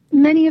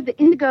many of the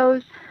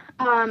indigos,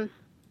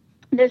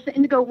 there's the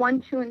indigo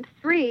 1, 2, and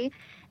 3,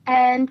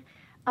 and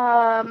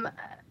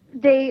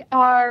they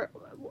are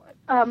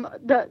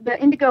the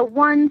indigo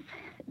ones.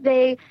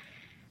 They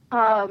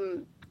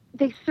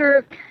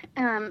serve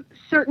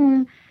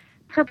certain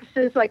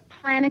purposes like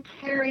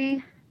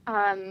planetary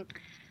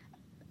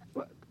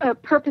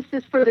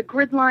purposes for the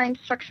grid line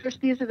structures.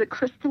 These are the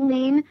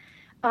crystalline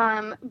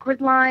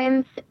grid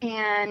lines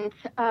and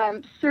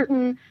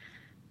certain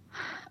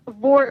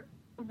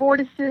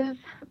vortices,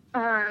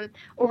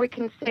 or we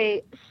can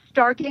say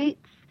stargates,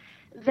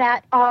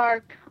 that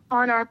are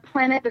on our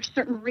planet. There's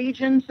certain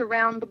regions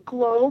around the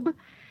globe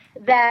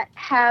that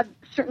have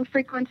certain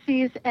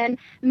frequencies, and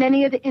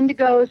many of the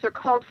indigos are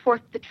called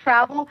forth to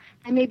travel.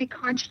 They may be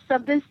conscious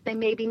of this, they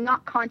may be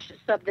not conscious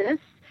of this,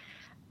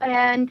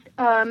 and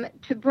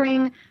to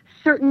bring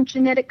certain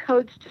genetic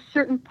codes to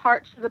certain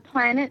parts of the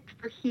planet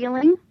for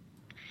healing.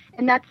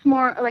 And that's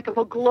more like of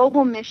a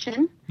global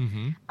mission.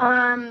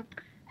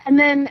 And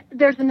then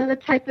there's another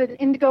type of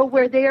indigo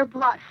where they are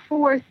brought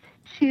forth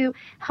to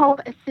help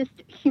assist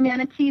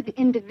humanity, the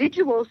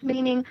individuals,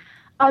 meaning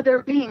other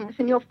beings.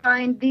 And you'll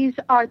find these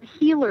are the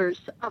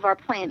healers of our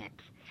planet.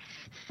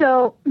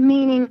 So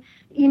meaning,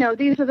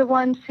 these are the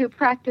ones who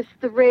practice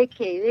the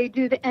Reiki. They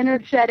do the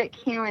energetic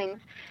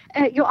healings.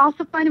 You'll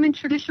also find them in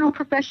traditional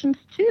professions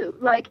too,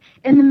 like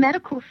in the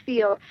medical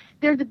field.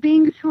 They're the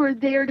beings who are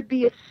there to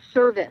be of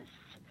service.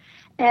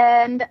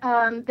 And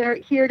they're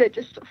here to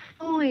just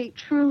fully,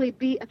 truly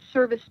be of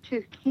service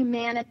to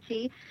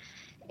humanity.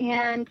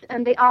 And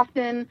they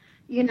often,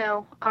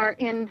 are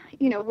in,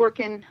 work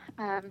in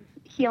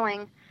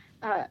healing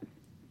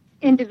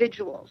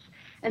individuals.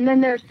 And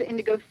then there's the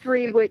Indigo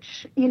 3,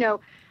 which,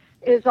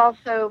 is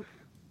also,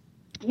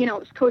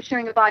 is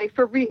co-sharing a body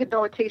for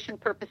rehabilitation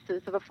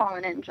purposes of a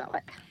fallen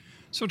angelic.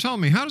 So tell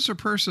me, how does a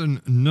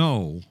person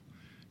know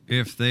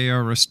if they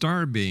are a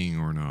star being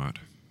or not?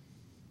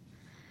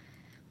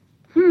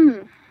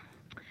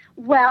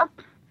 Well,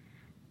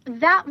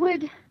 that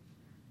would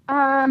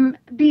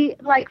be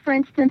like, for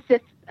instance,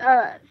 if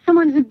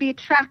someone would be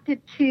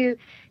attracted to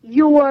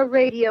your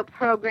radio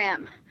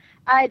program,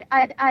 I'd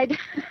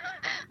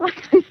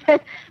like I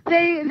said,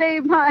 they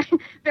might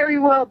very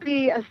well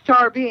be a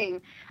star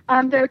being.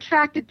 They're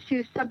attracted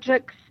to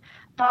subjects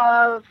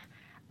of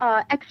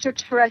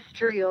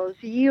extraterrestrials,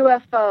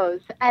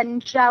 UFOs,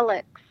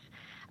 angelics,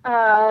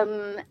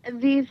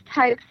 these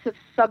types of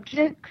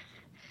subjects.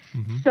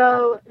 Mm-hmm.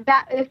 So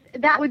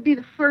that would be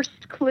the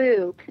first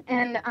clue,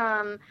 and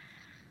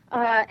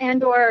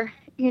or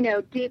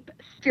deep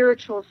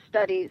spiritual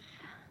studies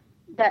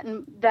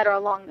that are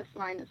along this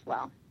line as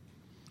well.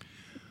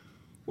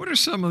 What are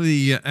some of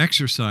the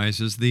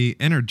exercises, the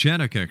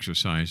energetic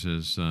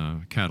exercises,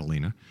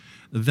 Catalina,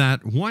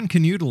 that one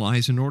can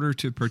utilize in order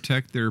to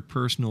protect their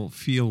personal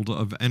field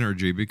of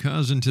energy?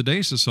 Because in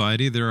today's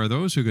society, there are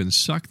those who can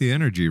suck the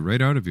energy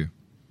right out of you.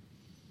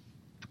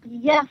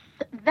 Yes,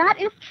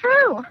 that is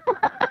true.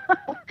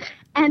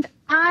 And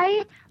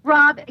I,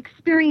 Rob,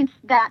 experienced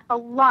that a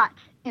lot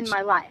in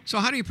my life. So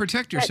how do you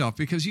protect yourself?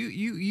 Because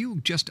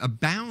you just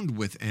abound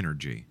with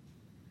energy.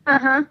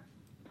 Uh-huh.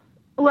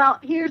 Well,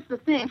 here's the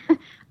thing.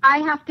 I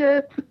have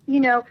to,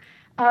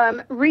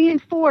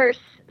 reinforce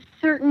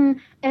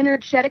certain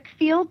energetic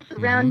fields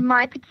around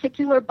my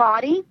particular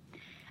body,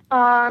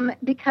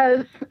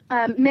 because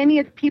many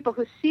of the people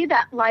who see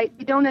that light,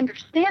 they don't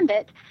understand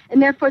it,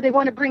 and therefore they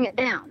want to bring it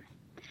down.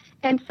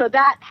 And so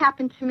that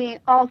happened to me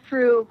all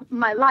through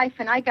my life,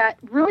 and I got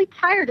really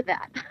tired of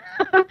that.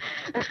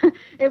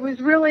 It was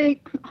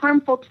really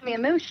harmful to me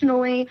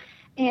emotionally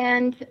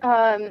and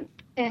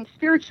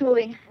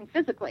spiritually and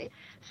physically.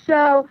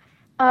 So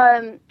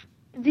what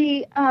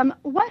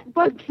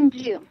one can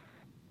do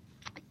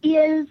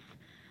is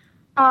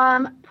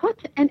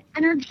put an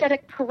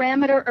energetic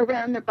parameter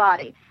around their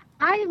body.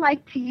 I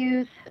like to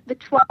use the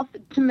 12th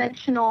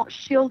dimensional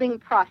shielding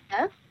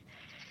process.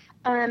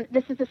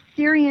 This is a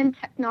Syrian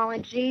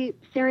technology.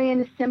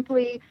 Syrian is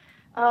simply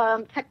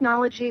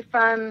technology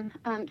from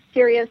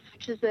Sirius,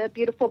 which is a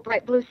beautiful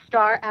bright blue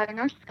star out in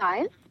our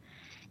skies.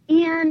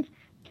 And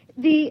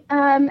the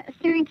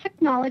Syrian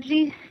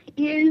technology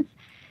is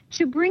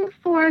to bring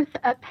forth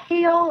a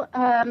pale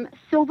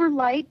silver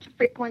light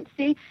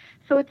frequency.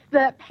 So it's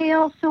the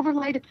pale silver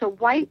light. It's a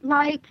white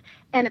light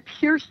and a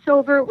pure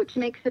silver, which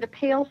makes it a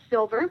pale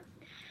silver.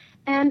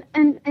 And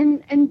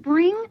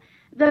bring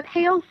the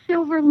pale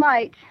silver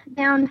light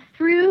down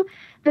through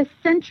the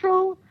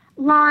central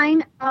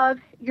line of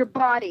your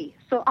body,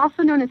 so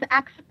also known as the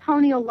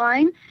accipital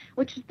line,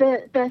 which is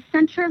the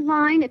center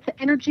line. It's an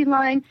energy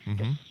line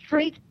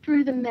straight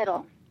through the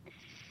middle.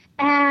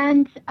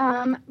 And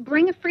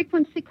bring a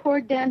frequency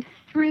cord down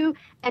through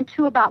and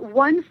to about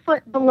 1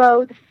 foot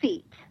below the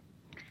feet.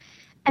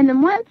 And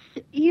then once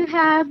you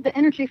have the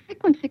energy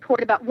frequency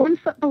cord about 1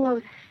 foot below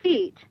the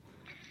feet,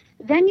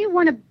 then you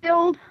want to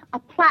build a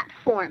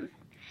platform.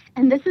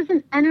 And this is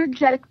an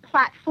energetic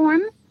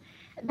platform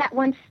that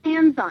one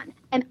stands on.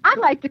 And I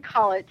like to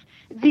call it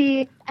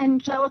the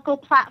angelical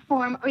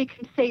platform, or you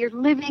can say your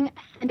living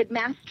ascended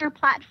master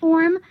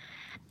platform,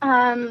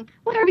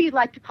 whatever you'd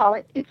like to call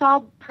it. It's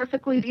all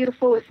perfectly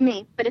beautiful with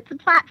me, but it's a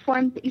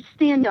platform that you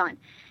stand on.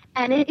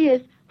 And it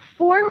is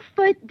 4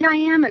 foot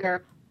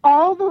diameter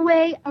all the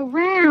way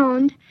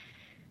around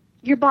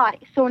your body.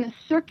 So in a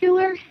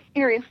circular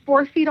area,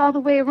 4 feet all the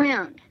way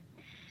around.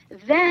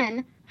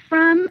 Then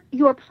from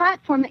your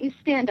platform that you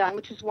stand on,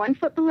 which is 1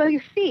 foot below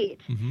your feet,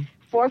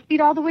 4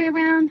 feet all the way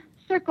around,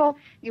 circle,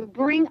 you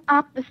bring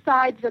up the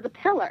sides of the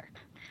pillar.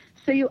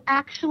 So you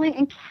actually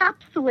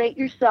encapsulate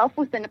yourself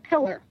within a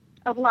pillar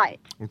of light.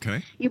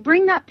 Okay. You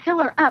bring that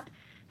pillar up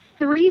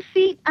 3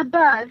 feet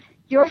above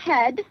your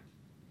head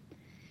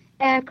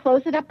and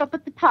close it up at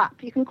the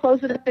top. You can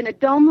close it up in a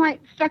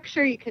dome-like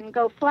structure. You can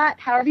go flat,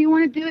 however you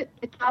want to do it.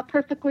 It's all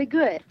perfectly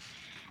good.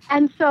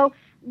 And so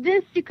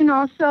this you can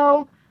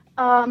also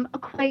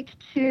equate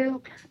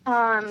to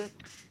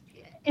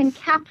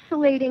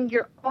encapsulating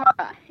your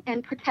aura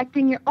and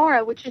protecting your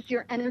aura, which is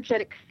your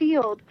energetic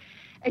field.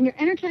 And your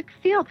energetic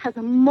field has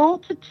a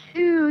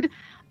multitude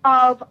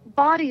of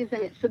bodies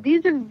in it. So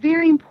these are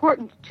very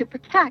important to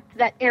protect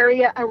that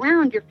area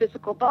around your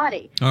physical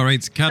body. All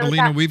right,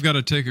 Catalina, we've got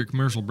to take a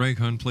commercial break,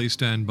 hon. Please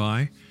stand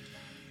by.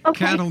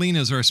 Okay. Catalina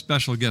is our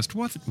special guest.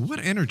 What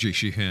energy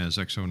she has,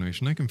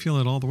 Exonation. I can feel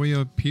it all the way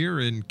up here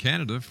in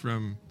Canada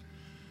from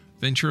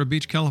Ventura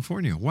Beach,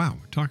 California. Wow,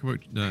 talk about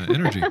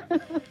energy.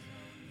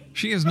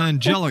 She is an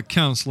angelic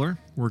counselor.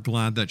 We're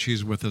glad that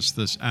she's with us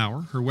this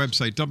hour. Her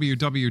website,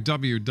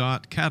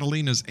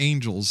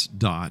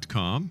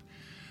 www.catalinasangels.com.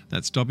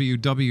 That's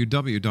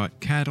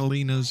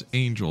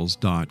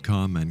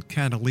www.catalinasangels.com. And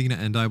Catalina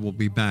and I will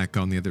be back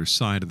on the other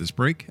side of this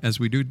break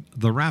as we do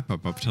the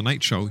wrap-up of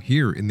tonight's show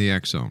here in the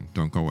X Zone.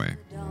 Don't go away.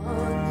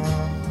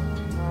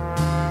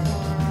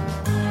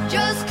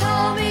 Just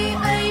call me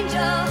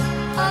angel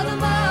of the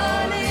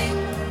morning,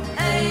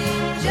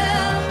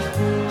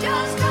 angel.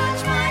 Just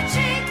touch my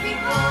cheek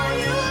before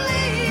you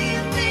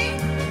leave me,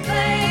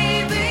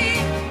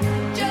 baby.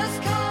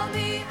 Just call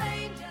me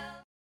angel.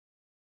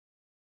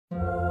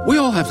 We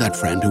all have that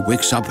friend who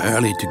wakes up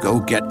early to go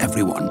get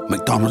everyone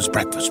McDonald's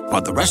breakfast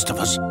while the rest of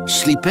us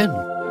sleep in.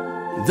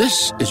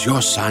 This is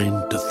your sign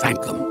to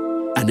thank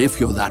them. And if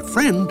you're that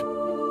friend,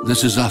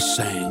 this is us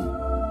saying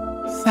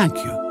thank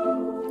you.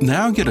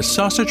 Now get a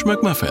sausage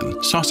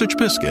McMuffin, sausage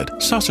biscuit,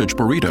 sausage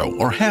burrito,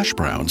 or hash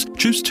browns.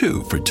 Choose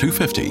 2 for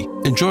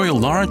 $2.50. Enjoy a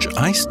large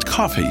iced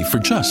coffee for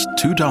just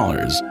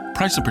 $2.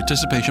 Price and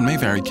participation may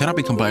vary. Cannot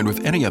be combined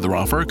with any other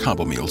offer or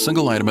combo meal.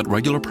 Single item at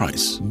regular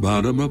price.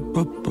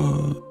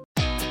 Ba-da-ba-ba-ba.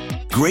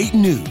 Great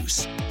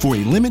news! For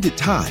a limited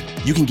time,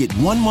 you can get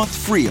 1 month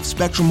free of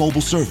Spectrum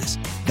Mobile service.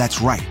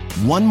 That's right,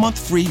 1 month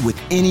free with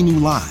any new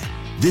line.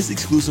 This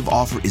exclusive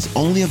offer is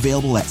only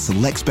available at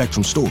select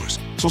Spectrum stores,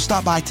 so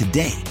stop by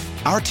today.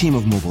 Our team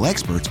of mobile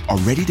experts are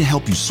ready to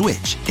help you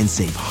switch and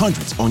save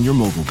hundreds on your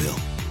mobile bill.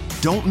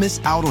 Don't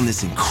miss out on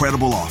this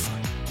incredible offer.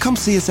 Come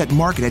see us at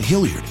Market at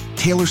Hilliard,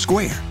 Taylor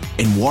Square,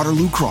 and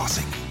Waterloo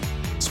Crossing.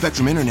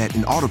 Spectrum Internet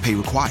and autopay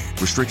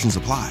required. Restrictions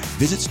apply.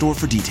 Visit store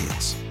for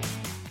details.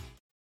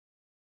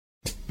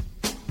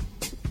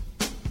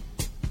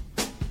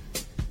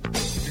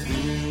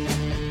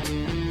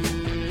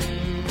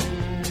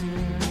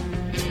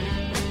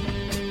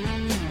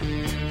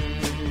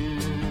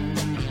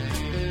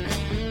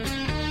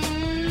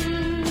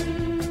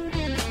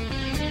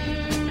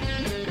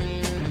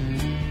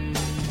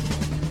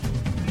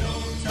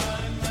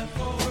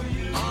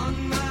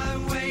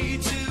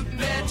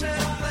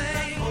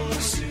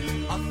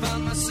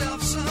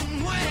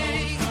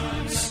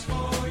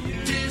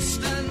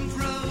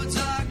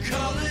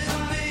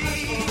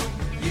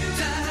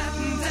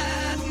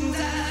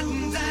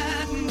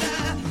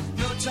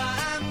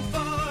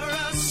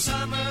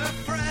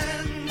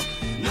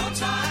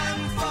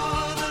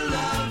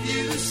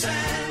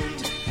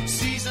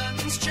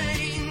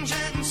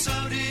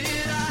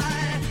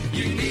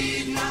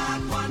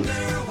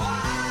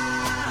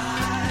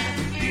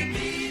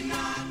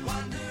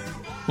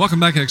 Welcome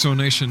back, Exo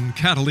Nation.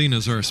 Catalina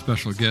is our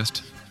special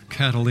guest.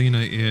 Catalina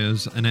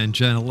is an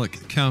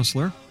angelic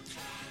counselor.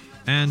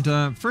 And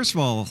first of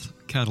all,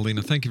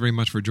 Catalina, thank you very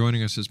much for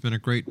joining us. It's been a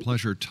great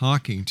pleasure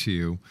talking to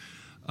you.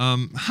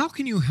 How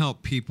can you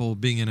help people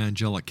being an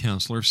angelic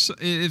counselor?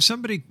 If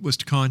somebody was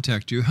to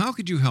contact you, how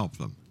could you help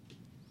them?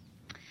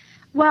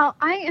 Well,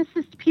 I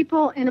assist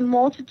people in a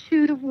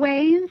multitude of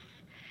ways.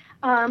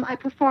 I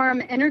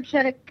perform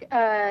energetic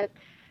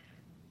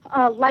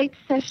light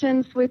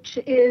sessions, which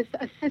is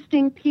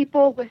assisting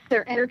people with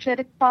their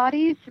energetic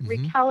bodies,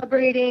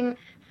 recalibrating,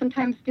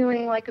 sometimes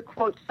doing like a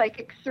quote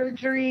psychic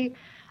surgery.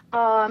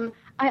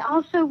 I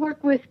also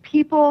work with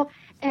people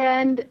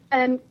and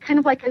kind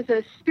of like as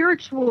a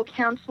spiritual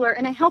counselor,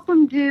 and I help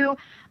them do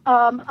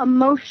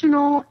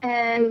emotional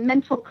and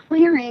mental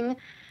clearing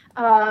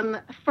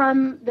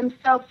from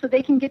themselves so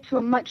they can get to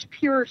a much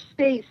purer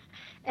space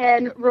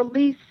and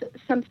release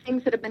some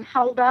things that have been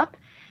held up,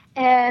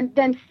 and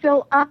then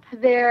fill up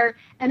their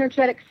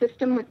energetic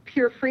system with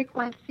pure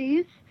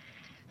frequencies.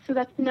 So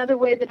that's another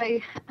way that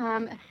I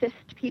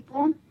assist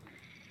people.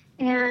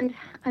 And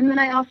then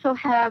I also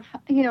have,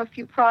 a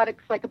few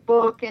products like a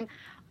book and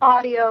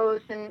audios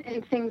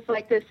and things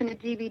like this, and a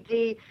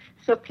DVD.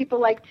 So if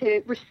people like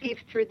to receive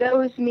through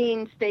those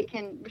means, they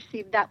can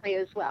receive that way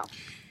as well.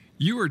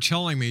 You were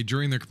telling me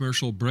during the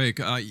commercial break,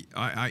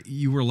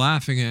 you were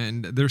laughing,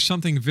 and there's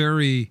something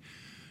very,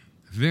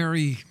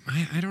 I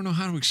don't know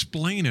how to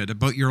explain it,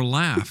 about your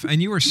laugh.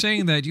 And you were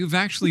saying that you've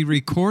actually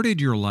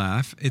recorded your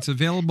laugh. It's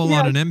available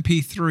on an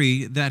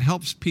MP3 that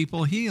helps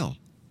people heal.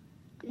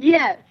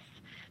 Yes.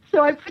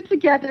 So I put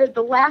together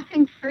the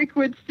laughing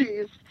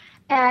frequencies,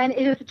 and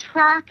it is a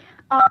track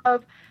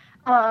of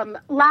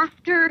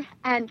laughter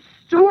and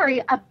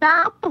story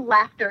about the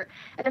laughter.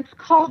 And it's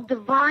called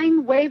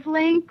Divine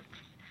Wavelengths,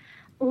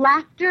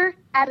 Laughter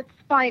at its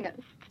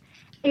Finest.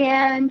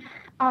 And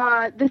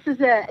this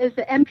is an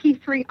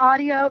MP3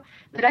 audio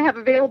that I have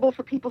available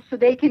for people so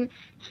they can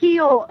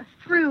heal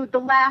through the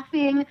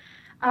laughing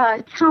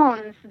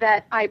tones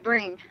that I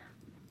bring.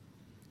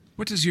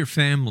 What does your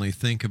family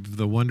think of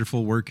the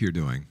wonderful work you're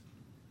doing?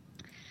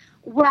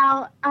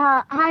 Well,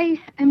 I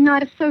am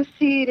not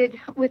associated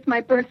with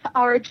my birth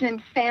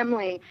origin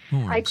family.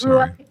 I grew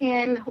up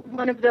in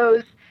one of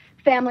those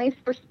families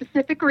for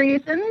specific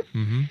reasons,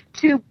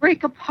 to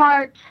break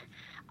apart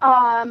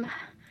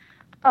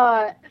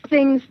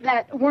things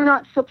that were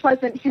not so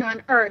pleasant here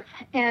on Earth.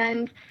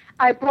 And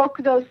I broke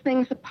those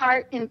things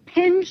apart,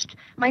 impinged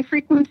my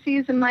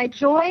frequencies and my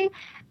joy,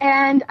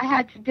 and I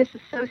had to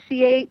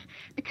disassociate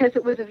because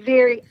it was a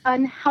very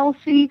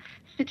unhealthy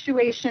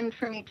situation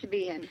for me to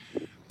be in.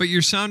 But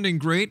you're sounding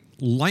great.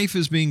 Life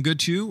is being good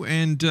to you,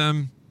 and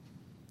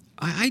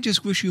I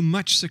just wish you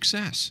much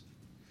success.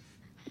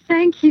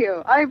 Thank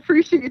you. I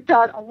appreciate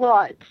that a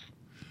lot.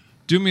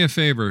 Do me a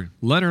favor.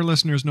 Let our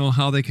listeners know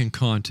how they can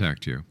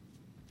contact you.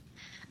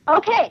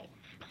 Okay.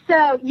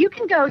 So you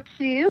can go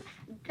to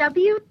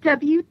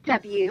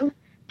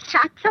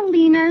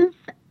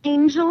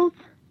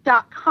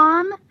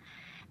www.catalinasangels.com,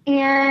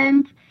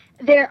 and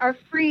there are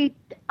free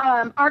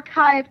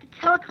archived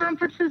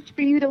teleconferences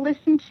for you to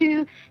listen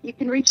to. You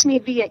can reach me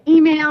via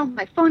email.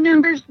 My phone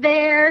number's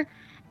there,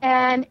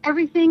 and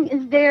everything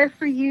is there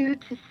for you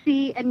to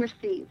see and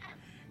receive.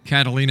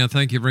 Catalina,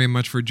 thank you very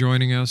much for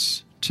joining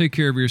us. Take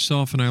care of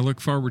yourself, and I look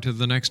forward to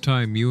the next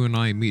time you and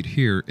I meet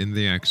here in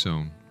the X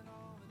Zone.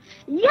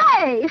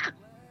 Yay!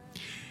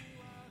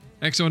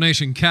 X Zone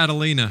Nation,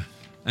 Catalina,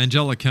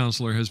 Angelic,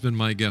 Councillor, has been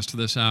my guest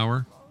this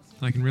hour.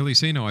 I can really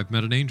say now I've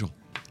met an angel.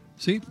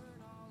 See?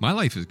 My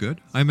life is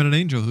good. I met an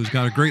angel who's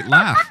got a great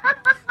laugh.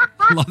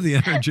 Love the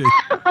energy.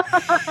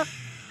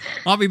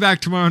 I'll be back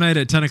tomorrow night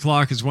at 10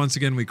 o'clock as once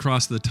again we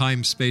cross the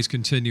time-space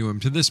continuum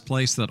to this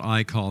place that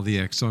I call the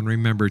X Zone.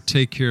 Remember,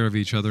 take care of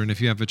each other, and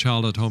if you have a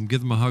child at home,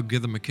 give them a hug,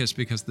 give them a kiss,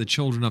 because the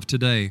children of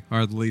today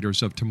are the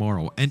leaders of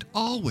tomorrow. And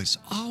always,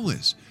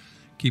 always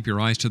keep your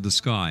eyes to the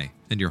sky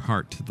and your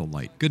heart to the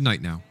light. Good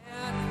night now.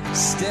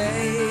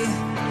 Stay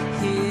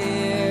here.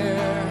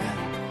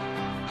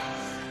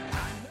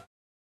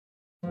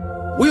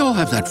 We all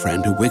have that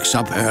friend who wakes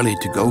up early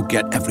to go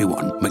get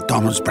everyone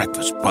McDonald's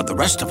breakfast, while the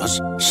rest of us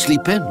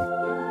sleep in.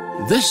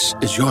 This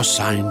is your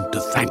sign to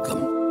thank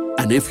them.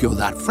 And if you're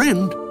that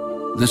friend,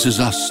 this is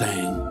us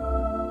saying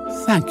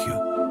thank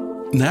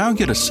you. Now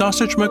get a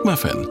sausage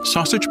McMuffin,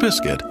 sausage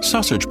biscuit,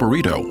 sausage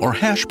burrito, or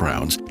hash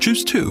browns.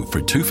 Choose 2 for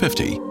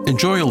 $2.50.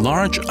 Enjoy a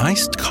large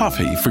iced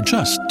coffee for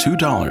just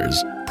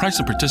 $2. Price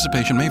and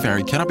participation may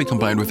vary. Cannot be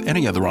combined with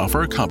any other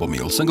offer or combo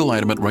meal. Single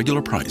item at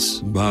regular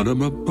price.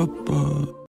 Ba-da-ba-ba-ba.